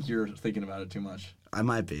demeaning. I think you're thinking about it too much. I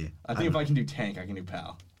might be. I think if I can do tank, I can do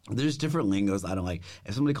pal. There's different lingos I don't like.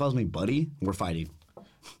 If somebody calls me buddy, we're fighting.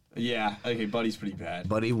 Yeah. Okay, buddy's pretty bad.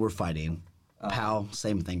 Buddy, we're fighting. Pal,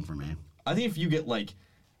 same thing for me. I think if you get like,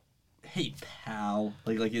 "Hey, pal,"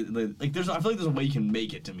 like there's I feel like there's a way you can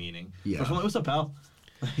make it demeaning. Yeah. Or something like, "What's up, pal?"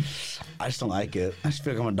 I just don't like it. I just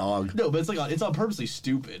feel like I'm a dog. No, but it's on purposely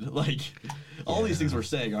stupid. Like all these things we're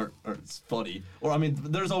saying are funny. Or I mean,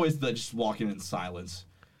 there's always the just walking in silence,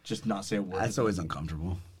 just not say a word. That's always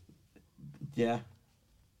uncomfortable. Yeah.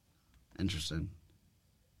 Interesting.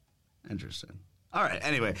 All right.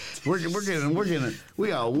 Anyway, we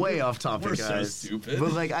got way off topic, We're so guys. stupid.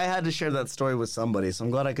 But like, I had to share that story with somebody, so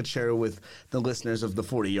I'm glad I could share it with the listeners of the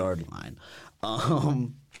 40-yard line.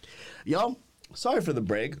 Y'all, sorry for the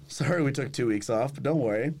break. Sorry we took 2 weeks off, but don't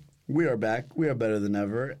worry, we are back. We are better than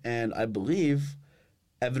ever, and I believe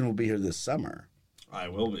Evan will be here this summer. I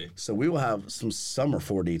will be. So we will have some summer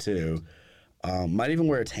 40 too. Might even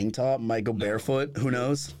wear a tank top. Might go barefoot. Who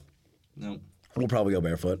knows? No. We'll probably go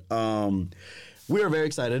barefoot. We are very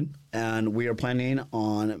excited, and we are planning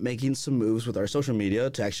on making some moves with our social media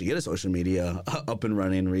to actually get a social media up and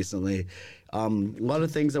running recently. A lot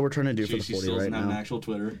of things that we're trying to do for the 40 still right doesn't have now. an actual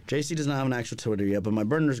Twitter. JC does not have an actual Twitter yet, but my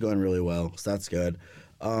burner's going really well, so that's good.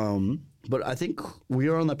 But I think we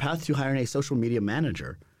are on the path to hiring a social media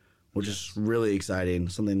manager, which is really exciting,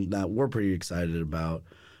 something that we're pretty excited about.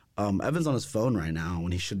 Evan's on his phone right now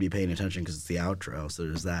when he should be paying attention because it's the outro, so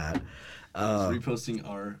there's that. I was reposting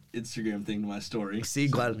our Instagram thing to my story. See,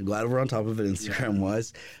 glad we're on top of it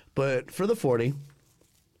Instagram-wise. But for the 40,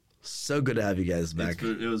 so good to have you guys back.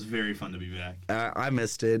 It was very fun to be back. I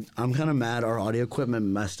missed it. I'm kind of mad our audio equipment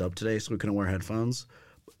messed up today, so we couldn't wear headphones.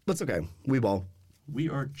 But it's okay. We ball. We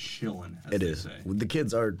are chilling, as It they is. say. The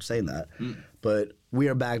kids are saying that. But we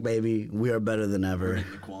are back, baby. We are better than ever. We're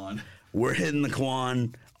hitting the Quan. We're hitting the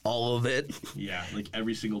Quan, all of it. Yeah, like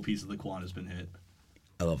every single piece of the Quan has been hit.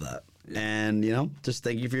 I love that. And, just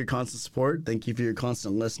thank you for your constant support. Thank you for your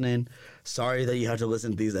constant listening. Sorry that you have to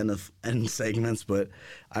listen to these end segments, but,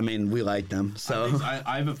 I mean, we like them. So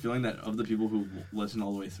I have a feeling that of the people who listen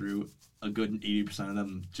all the way through, a good 80% of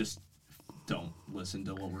them just don't listen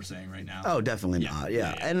to what we're saying right now. Oh, definitely not.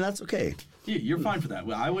 Yeah. And that's okay. You're fine for that.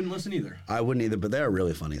 I wouldn't listen either. I wouldn't either, but they're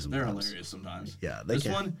really funny sometimes. They're hilarious sometimes. Yeah, this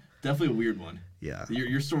one, definitely a weird one. Yeah.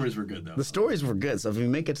 Your stories were good, though. The stories were good, so if we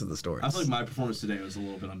make it to the stories. I feel like my performance today was a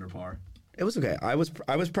little bit under par. It was okay. I was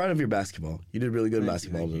proud of your basketball. You did really good in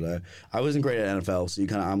basketball today. I wasn't great at NFL,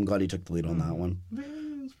 so I'm glad you took the lead on that one.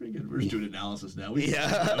 Man, it's pretty good. We're just doing analysis now.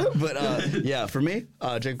 Yeah, but yeah, for me,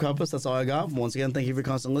 Jacob Compass, that's all I got. Once again, thank you for your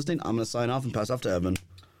constant listening. I'm going to sign off and pass off to Evan.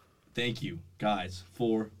 Thank you, guys,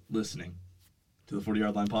 for listening to the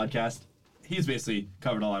 40-Yard Line podcast. He's basically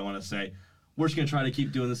covered all I want to say. We're just going to try to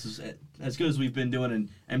keep doing this as good as we've been doing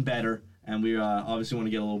and better. And we obviously want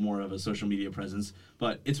to get a little more of a social media presence.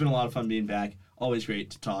 But it's been a lot of fun being back. Always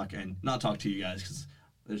great to talk and not talk to you guys because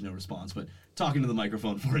there's no response. But talking to the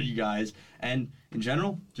microphone for you guys. And in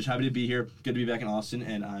general, just happy to be here. Good to be back in Austin.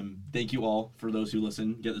 And thank you all for those who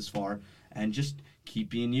listen, get this far. And just keep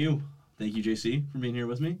being you. Thank you, JC, for being here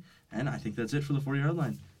with me. And I think that's it for the 40-Yard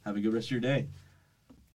Line. Have a good rest of your day.